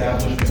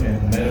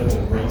establishment and medical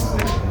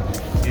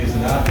racism is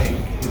not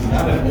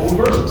an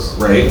overt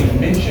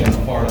mentioned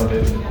part of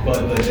it,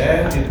 but the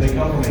dad, they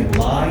come from a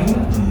line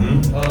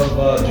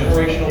of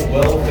generational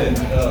wealth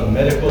and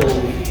medical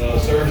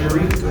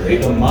surgery.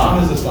 The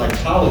mom is a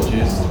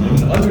psychologist,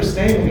 with an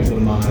understanding of the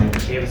mind,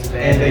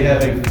 and they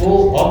have a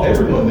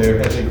everyone there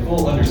has a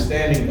full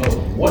understanding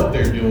of what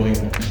they're doing,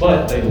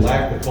 but they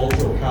lack the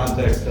cultural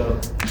context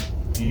of,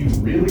 do you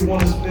really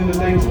want to spend a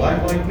day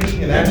black like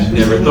me? And actually,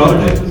 never thought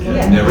of it.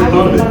 Yeah, Never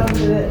thought of it. I was about to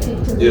do that too,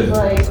 because it's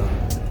like,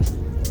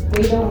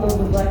 they don't know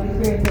the black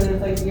experience, so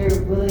it's like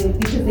you're willing,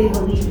 because they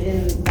believe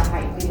in the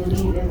hype, they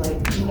believe in like,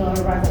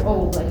 everybody's like,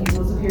 oh, like he's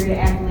so superior to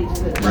athletes,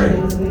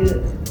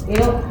 they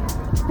don't,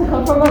 to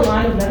come from a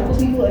line of medical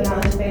people and not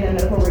understand that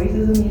medical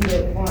racism means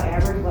that on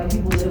average, black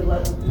people live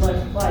less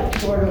like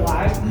shorter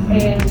lives,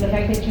 and the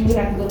fact that you would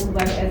have to go to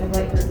black as a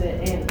black person,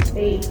 and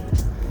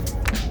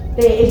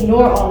they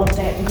ignore all of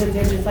that because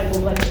they're just like, well,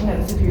 black people have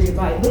a superior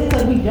body. But it's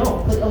like, we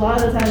don't. Like, a lot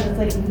of the times it's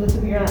like, we look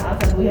superior on the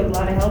outside, but we have a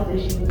lot of health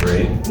issues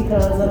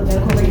because of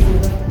medical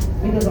racism.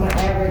 Because on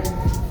average,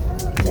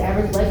 the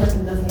average black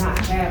person does not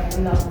have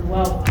enough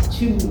wealth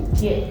to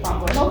get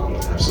proper health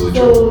care. Absolutely.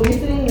 So you're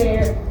sitting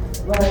there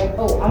like,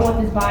 oh, I want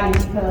this body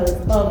because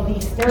of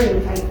these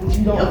stereotypes, but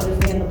you don't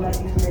understand the black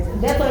experience.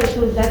 And that's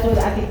what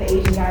I think the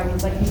Asian guy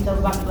was like, he tells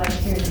about the black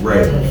experience.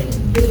 Right.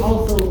 It's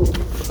also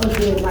a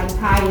good like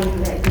tie into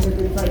that, because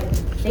it's like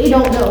they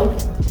don't know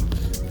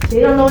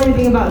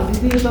anything about it. You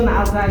see this on the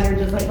outside, they're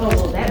just like, oh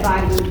well, that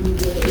body would be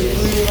good. It's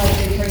really like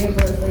they're training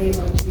for a slave,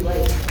 and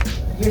like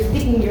you're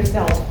sticking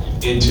yourself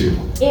into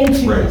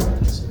right.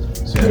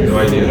 So I have no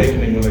idea.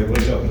 Awakening when they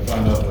wake up and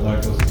find out they're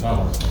lactose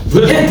intolerant.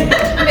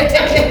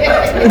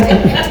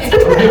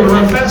 I'm gonna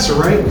run faster,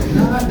 right?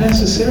 Not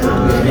necessarily.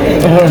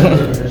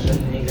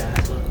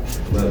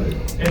 Love it.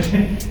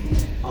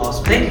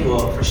 Awesome. Thank you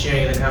all for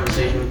sharing the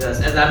conversation with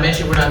us. As I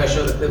mentioned, we're not going to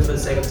show the clip for the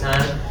sake of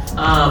time,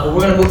 but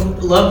we're going to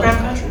move Lovecraft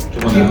Country.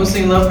 Come on People now.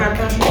 sing Lovecraft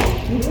Country?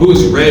 Who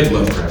has read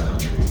Lovecraft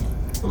Country?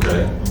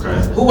 Okay.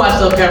 Who watched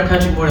Lovecraft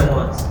Country more than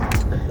once?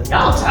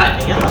 Y'all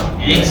tight, y'all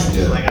gangsters.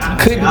 Yeah. Like,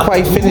 Couldn't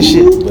quite finish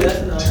it,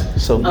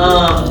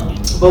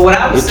 but what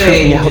I would It say,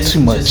 took me out just, too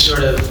much. just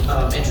sort of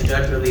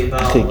introductorily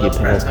about Couldn't get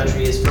Lovecraft past it.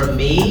 Country is, for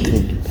me,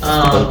 Couldn't get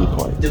past the baby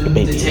part. The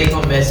baby. the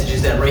take-home message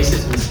is that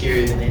racism is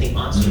scarier than any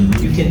monster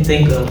you can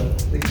think of,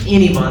 like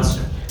any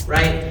monster,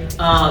 right?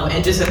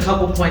 And just a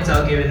couple points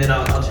I'll give, and then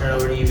I'll turn it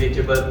over to you,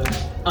 Victor. But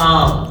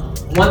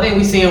one thing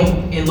we see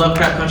in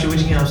Lovecraft Country,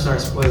 which again, I'm sorry,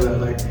 spoiler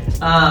alert,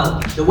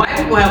 the white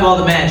people have all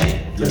the magic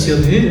until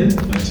the end.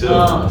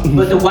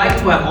 But the white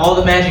people have all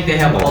the magic, they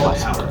have all the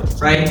power,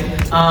 right?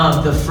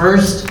 The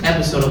first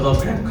episode of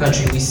Lovecraft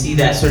Country, we see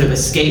that sort of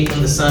escape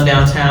from the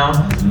sundown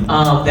town,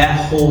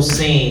 that whole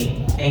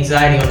scene,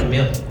 anxiety on a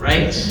million,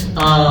 right?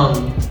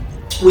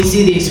 We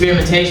see the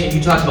experimentation,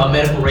 you talked about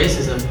medical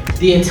racism,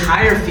 the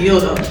entire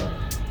field of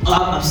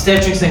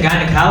obstetrics and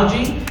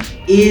gynecology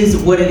is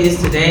what it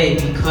is today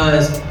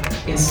because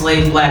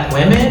enslaved black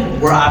women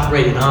were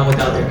operated on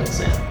without their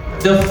consent.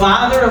 The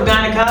father of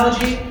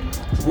gynecology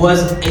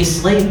was a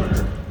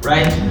slaver,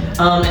 right?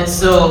 And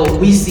so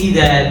we see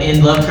that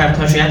in Lovecraft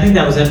Country. I think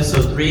that was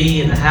episode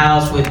 3 in the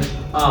house with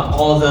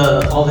all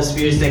the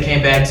spirits that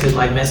came back to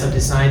like mess up the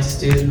scientist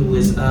dude who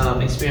was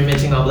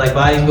experimenting on black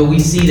bodies. But we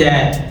see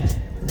that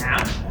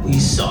now. We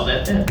saw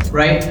that then,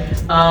 right?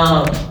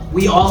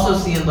 We also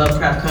see in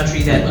Lovecraft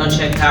Country that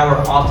unchecked power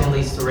often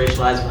leads to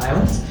racialized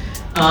violence.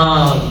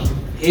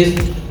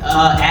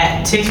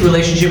 Tick's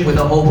relationship with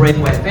the whole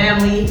Braithwaite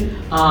family,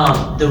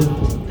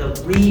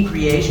 the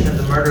recreation of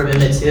the murder of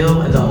Emmett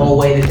Till and the whole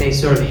way that they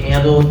sort of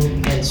handled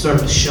and sort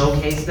of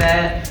showcased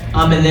that.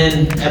 And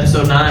then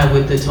episode 9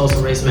 with the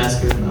Tulsa Race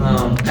Massacre.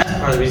 That's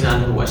part of the reason I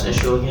never watched that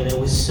show again. That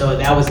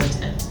was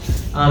intense.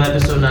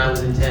 Episode 9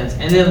 was intense.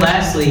 And then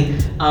lastly,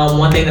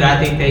 one thing that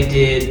I think they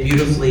did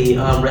beautifully,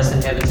 rest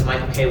in heaven to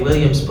Michael K.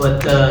 Williams,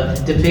 but the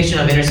depiction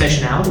of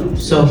intersectionality.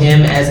 So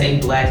him as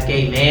a black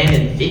gay man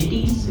in the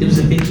 50s, it was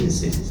the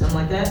 50s, 60s, something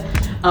like that.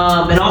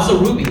 And also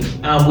Ruby.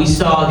 We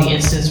saw the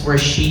instance where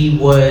she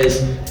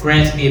was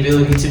granted the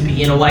ability to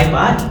be in a white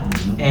body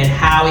and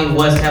how it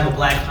was to have a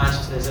black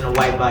consciousness in a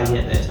white body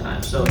at that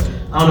time. So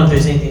I don't know if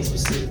there's anything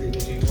specifically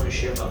that you want to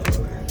share about that.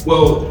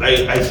 Well,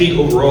 I think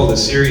overall the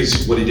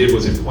series, what it did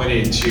was it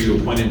pointed to a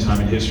point in time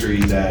in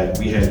history that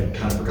we had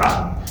kind of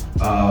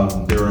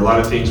forgotten. There are a lot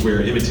of things where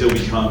Emmett Till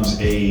becomes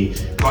a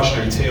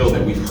cautionary tale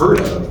that we've heard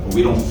of, but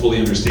we don't fully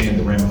understand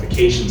the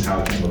ramifications, how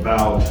it came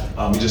about.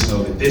 We just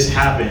know that this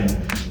happened,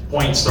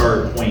 point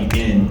start, point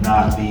end,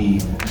 not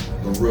the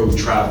road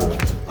travel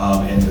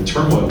and the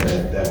turmoil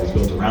that was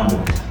built around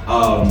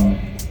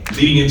it.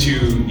 Leading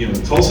into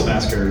the Tulsa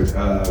Massacre,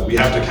 we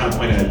have to kind of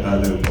point at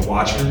the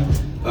Watchmen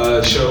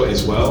show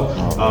as well,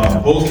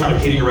 both kind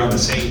of hitting around the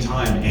same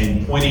time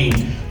and pointing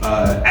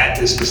at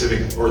this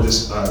specific, or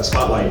this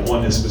spotlight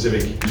on this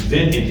specific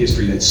event in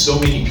history that so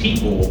many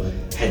people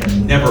had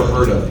never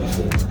heard of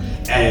before.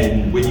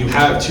 And when you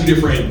have two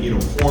different,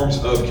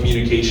 forms of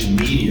communication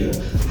media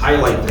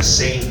highlight the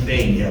same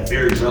thing in a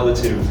very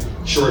relative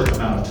short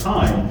amount of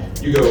time,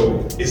 you go,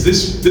 is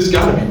this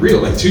gotta be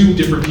real? Like, two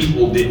different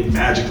people didn't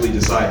magically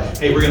decide,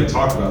 hey, we're gonna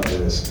talk about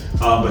this,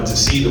 but to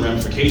see the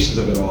ramifications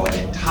of it all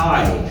and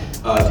tie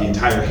the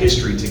entire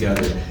history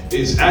together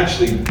is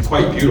actually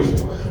quite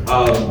beautiful.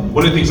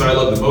 One of the things I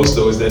love the most,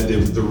 though, is that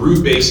the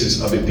root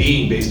basis of it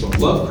being based on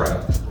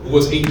Lovecraft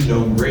was a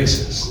known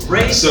racist.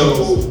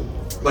 So,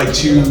 like,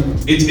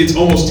 it's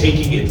almost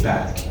taking it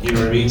back, you know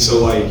what I mean? So,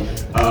 like,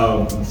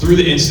 through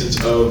the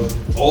instance of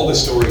all the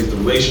stories, the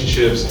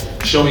relationships,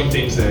 showing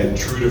things that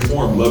true to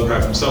form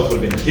Lovecraft himself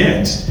would have been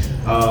against,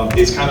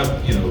 it's kind of,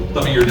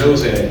 thumbing your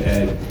nose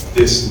at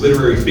this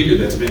literary figure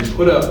that's been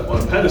put up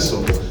on a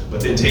pedestal, but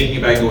then taking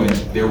it back and going,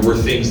 there were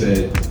things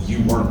that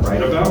you weren't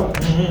right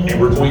about, and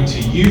we're going to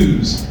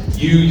use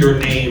you, your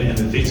name, and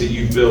the things that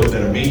you've built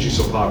that have made you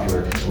so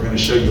popular. We're going to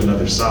show you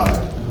another side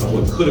of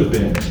what could have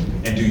been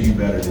and do you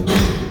better than you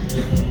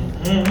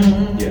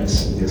did.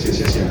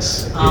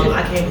 Yes.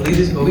 I can't believe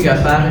this, but we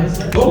got 5 minutes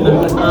left. Oh,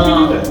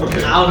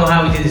 okay. I don't know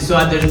how we did this. So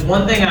there's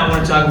one thing I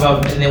want to talk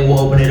about, and then we'll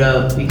open it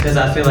up, because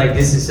I feel like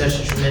this is such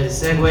a tremendous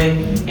segue.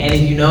 And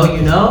if you know,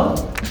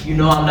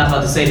 I'm not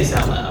about to say this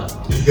out loud.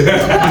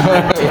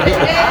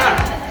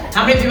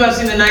 How many of you have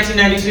seen the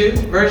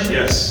 1992 version?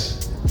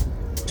 Yes.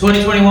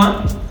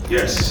 2021?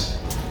 Yes.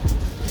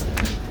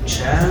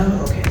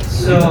 Child, okay.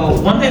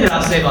 So one thing that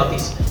I'll say about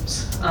these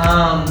films,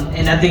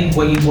 and I think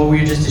what we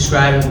were just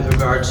describing with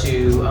regard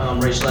to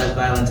racialized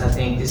violence, I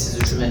think this is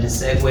a tremendous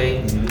segue.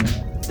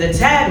 Mm-hmm. The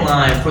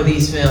tagline for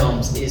these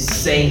films is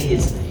 "Say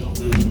His Name."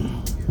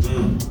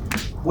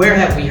 Mm-hmm. Where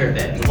have we heard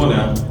that before? Come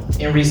on now.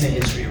 In recent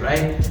history,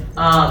 right?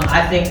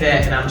 I think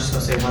that, and I'm just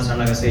gonna say it once, I'm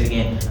not gonna say it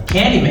again.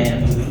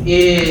 Candyman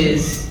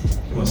is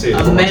You want to say it?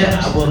 a man.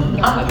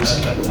 I'm not gonna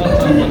say it.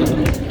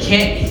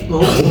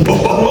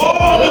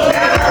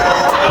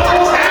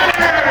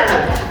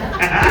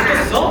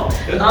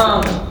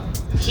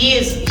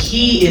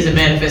 He is a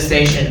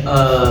manifestation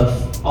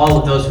of all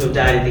of those who have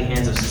died at the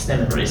hands of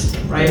systemic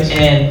racism, right?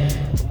 And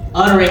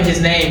uttering his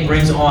name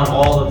brings on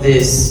all of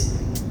this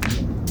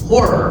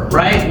horror,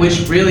 right?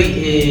 Which really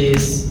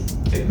is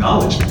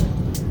Acknowledgement.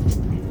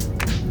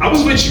 I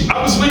was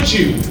with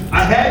you.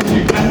 I had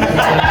you.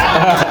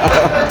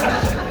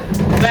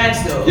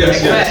 facts, though.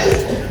 Yes.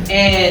 Facts.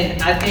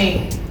 And I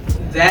think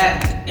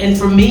that, and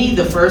for me,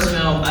 the first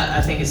film,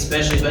 I think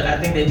especially, but I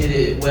think they did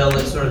it well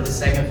in sort of the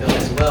second film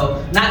as well.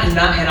 And I'm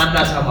not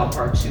talking about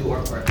part 2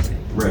 or part 3.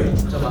 Right. I'm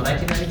talking about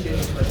 1992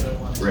 and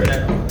 2021. Right.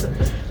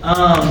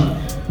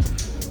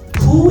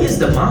 Who is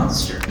the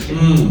monster?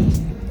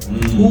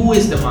 Who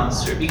is the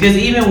monster? Because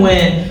even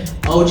when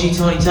OG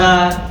Tony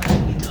Todd,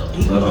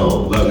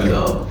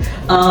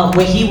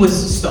 when he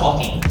was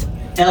stalking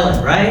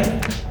Ellen, right?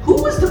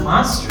 Who was the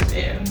monster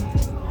there,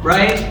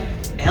 right?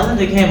 Ellen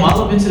that came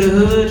all up into the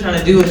hood trying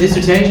to do a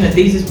dissertation, a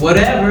thesis,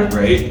 whatever.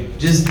 Right.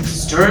 Just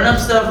stirring up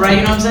stuff, right?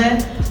 You know what I'm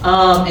saying?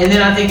 And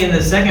then I think in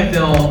the second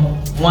film,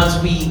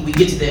 once we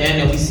get to the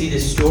end and we see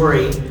this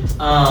story,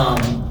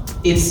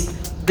 it's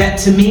that,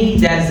 to me,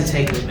 that is the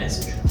takeaway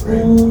message.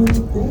 Who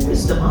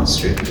is the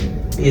monster here?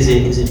 Is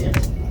it him?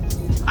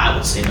 I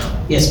would say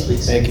no. Yes,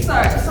 please. Thank you.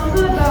 Sorry,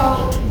 something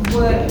about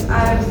what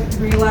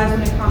I've realized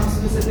when it comes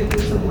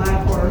specifically to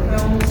Black horror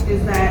films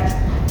is that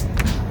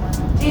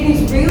it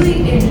is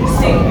really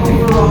interesting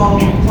overall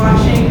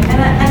watching,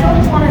 and I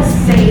don't want to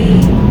say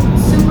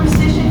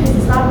superstition because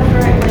it's not the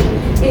correct,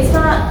 it's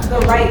not the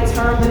right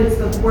term, but it's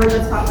the word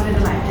that's popping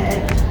into my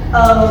head,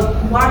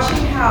 of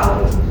watching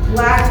how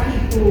Black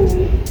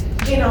people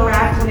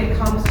interact when it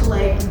comes to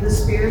the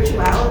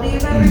spirituality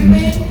of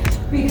everything.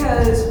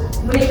 Because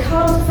when it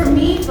comes, for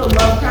me, for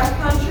Lovecraft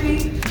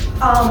Country,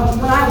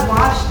 when I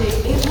watched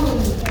it, it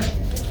was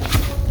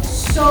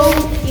so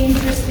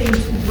interesting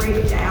to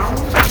break down.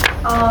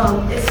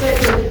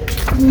 Especially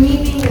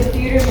me being a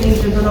theater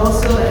major, but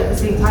also at the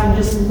same time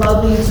just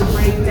loving to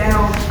break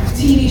down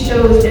TV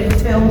shows and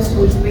films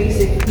to its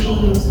basic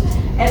themes.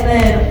 And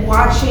then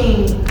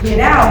watching Get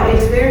Out,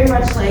 it's very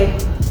much like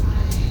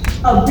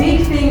a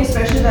big thing,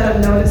 especially that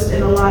I've noticed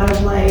in a lot of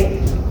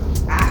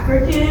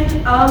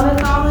African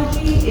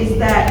mythology, is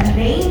that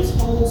names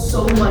hold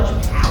so much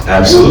power.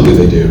 Absolutely,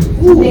 they do.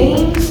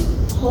 Names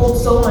hold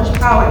so much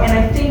power, and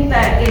I think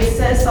that it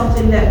says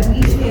something that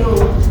we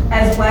feel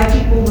as Black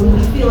people when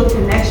we feel a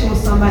connection with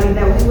somebody,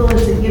 that we're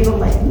willing to give them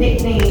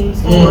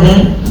nicknames or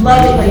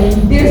love it.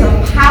 There's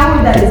a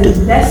power that is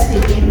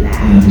invested in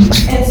that.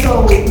 And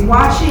so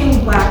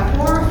watching Black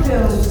horror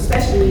films,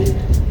 especially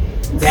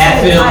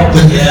that film,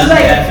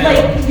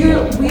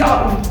 we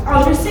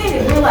all understand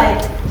it. We're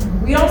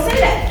we don't say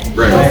that.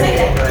 Right. We don't say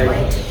that.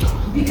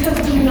 Because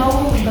we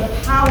know the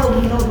power,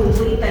 we know the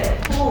weight that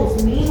it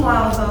holds.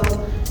 Meanwhile,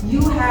 though,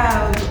 you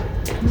have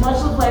much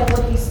of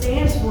what he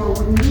stands for.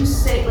 When you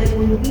say,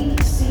 when we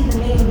see the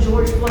name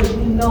George Floyd,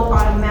 we know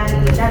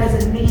automatically that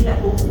is a name that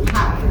holds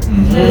power.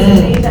 That is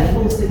a name that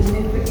holds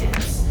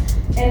significance,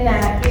 and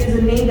that it is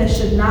a name that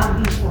should not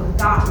be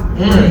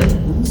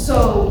forgotten.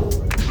 So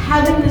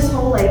having this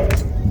whole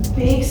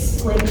big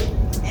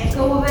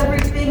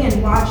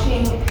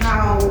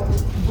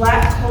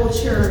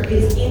culture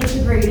is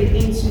integrated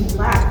into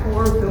black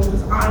horror films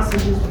is honestly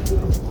just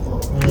beautiful.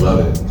 Love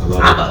it. I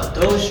love I'm about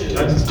to throw a shoe.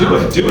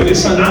 Do it.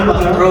 It's I'm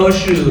about to throw a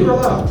shoe. You're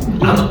allowed.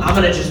 I'm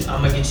gonna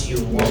get to you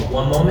in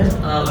one moment.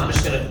 I'm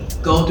just gonna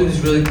go through this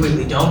really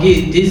quickly. Don't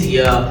get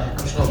dizzy, I'm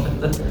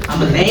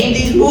gonna name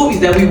these movies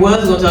that we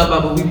was gonna talk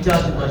about, but we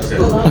talked too much.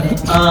 So,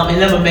 and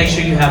then I'm gonna make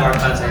sure you have our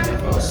contact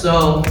info.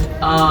 So,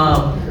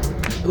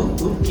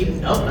 nope,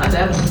 not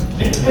that one.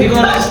 People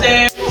on the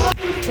stairs.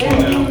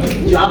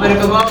 Y'all better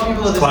come on,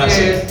 people on the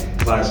stairs.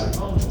 Classic.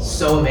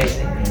 So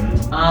amazing.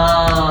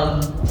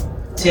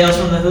 Tales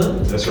from the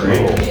Hood. That's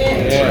right.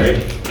 That's right.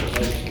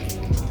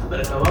 I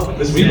better come up with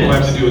This this. week we'll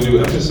have to do a new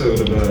episode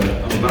of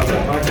About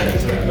That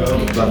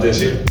podcast. About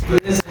this here.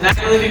 This is Night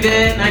of the Living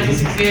Dead,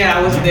 1968.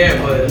 I wasn't there,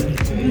 but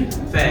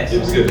fast. It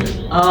was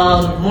good.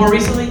 More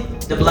recently,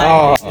 The Black.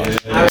 Oh,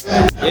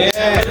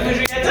 Yeah.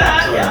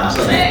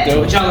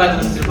 But y'all got to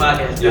listen to the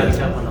podcast. Y'all can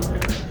jump on over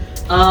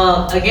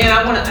there. Again,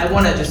 I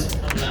wanna just.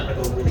 I'm not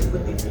gonna go really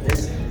quickly through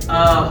this.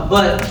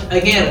 But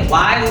again,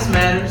 why this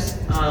matters.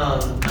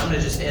 I'm gonna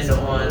just end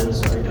on.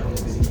 Sorry, don't.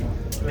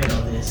 I'm in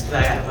on this because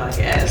I got a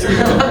podcast.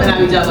 And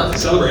I be talking about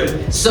this. Celebrate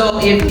it. So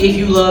if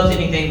you loved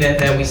anything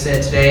that we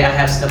said today, I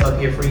have stuff up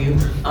here for you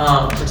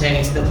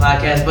pertaining to the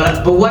podcast.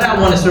 But what I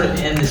want to sort of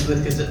end this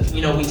with, because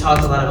we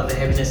talked a lot about the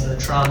heaviness and the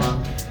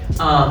trauma.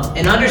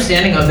 An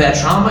understanding of that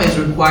trauma is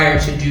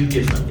required to do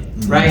differently,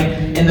 right?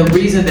 And the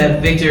reason that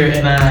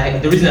I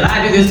do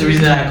this, the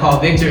reason that I call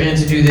Victor in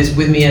to do this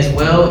with me as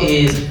well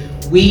is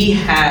we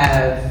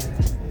have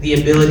the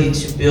ability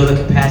to build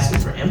a capacity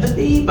for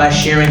empathy by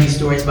sharing these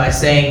stories, by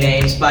saying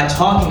names, by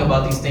talking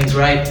about these things,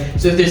 right?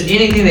 So if there's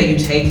anything that you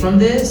take from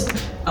this,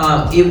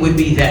 it would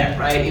be that,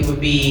 right? It would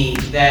be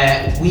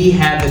that we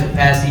have the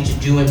capacity to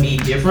do and be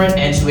different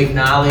and to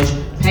acknowledge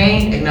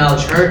pain,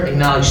 acknowledge hurt,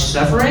 acknowledge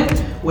suffering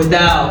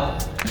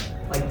without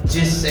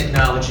just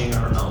acknowledging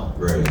our own.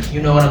 Right.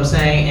 You know what I'm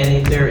saying? And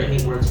if there are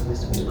any words of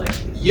wisdom you'd like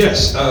to use.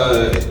 Yes,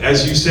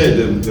 as you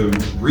said, the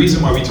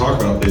reason why we talk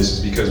about this is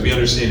because we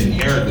understand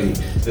inherently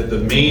that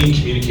the main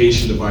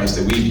communication device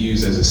that we've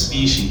used as a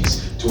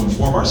species to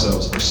inform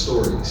ourselves are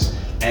stories.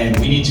 And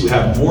we need to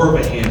have more of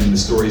a hand in the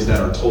stories that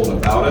are told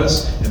about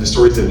us and the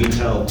stories that we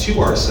tell to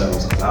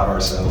ourselves about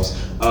ourselves.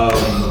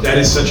 That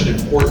is such an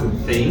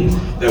important thing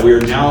that we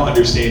are now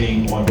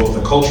understanding on both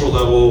a cultural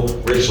level,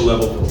 racial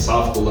level,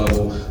 philosophical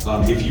level.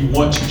 If you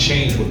want to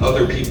change what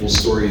other people's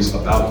stories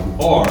about you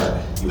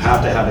are, you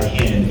have to have a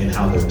hand in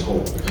how they're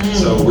told.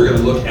 So we're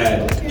going to look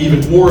at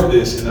even more of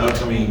this in the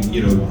upcoming,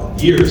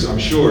 years, I'm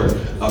sure,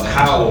 of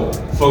how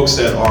folks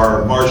that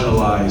are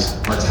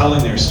marginalized are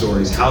telling their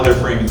stories, how they're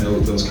framing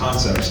those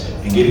concepts,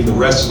 and getting the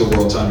rest of the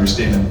world to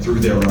understand them through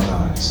their own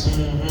eyes.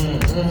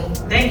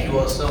 Thank you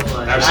all so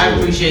much. Absolutely. I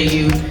appreciate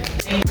you.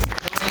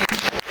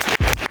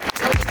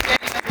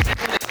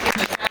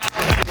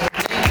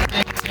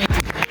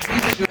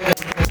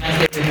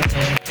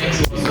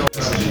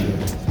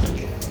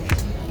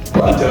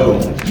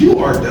 Dope. You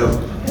are dope.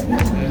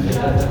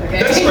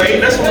 That's great.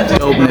 That's what I'm talking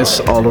about.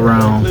 dopeness all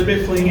around. A little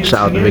bit flingy.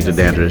 Shout out to Victor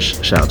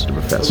Dandridge. Shout out to the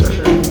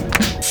professor.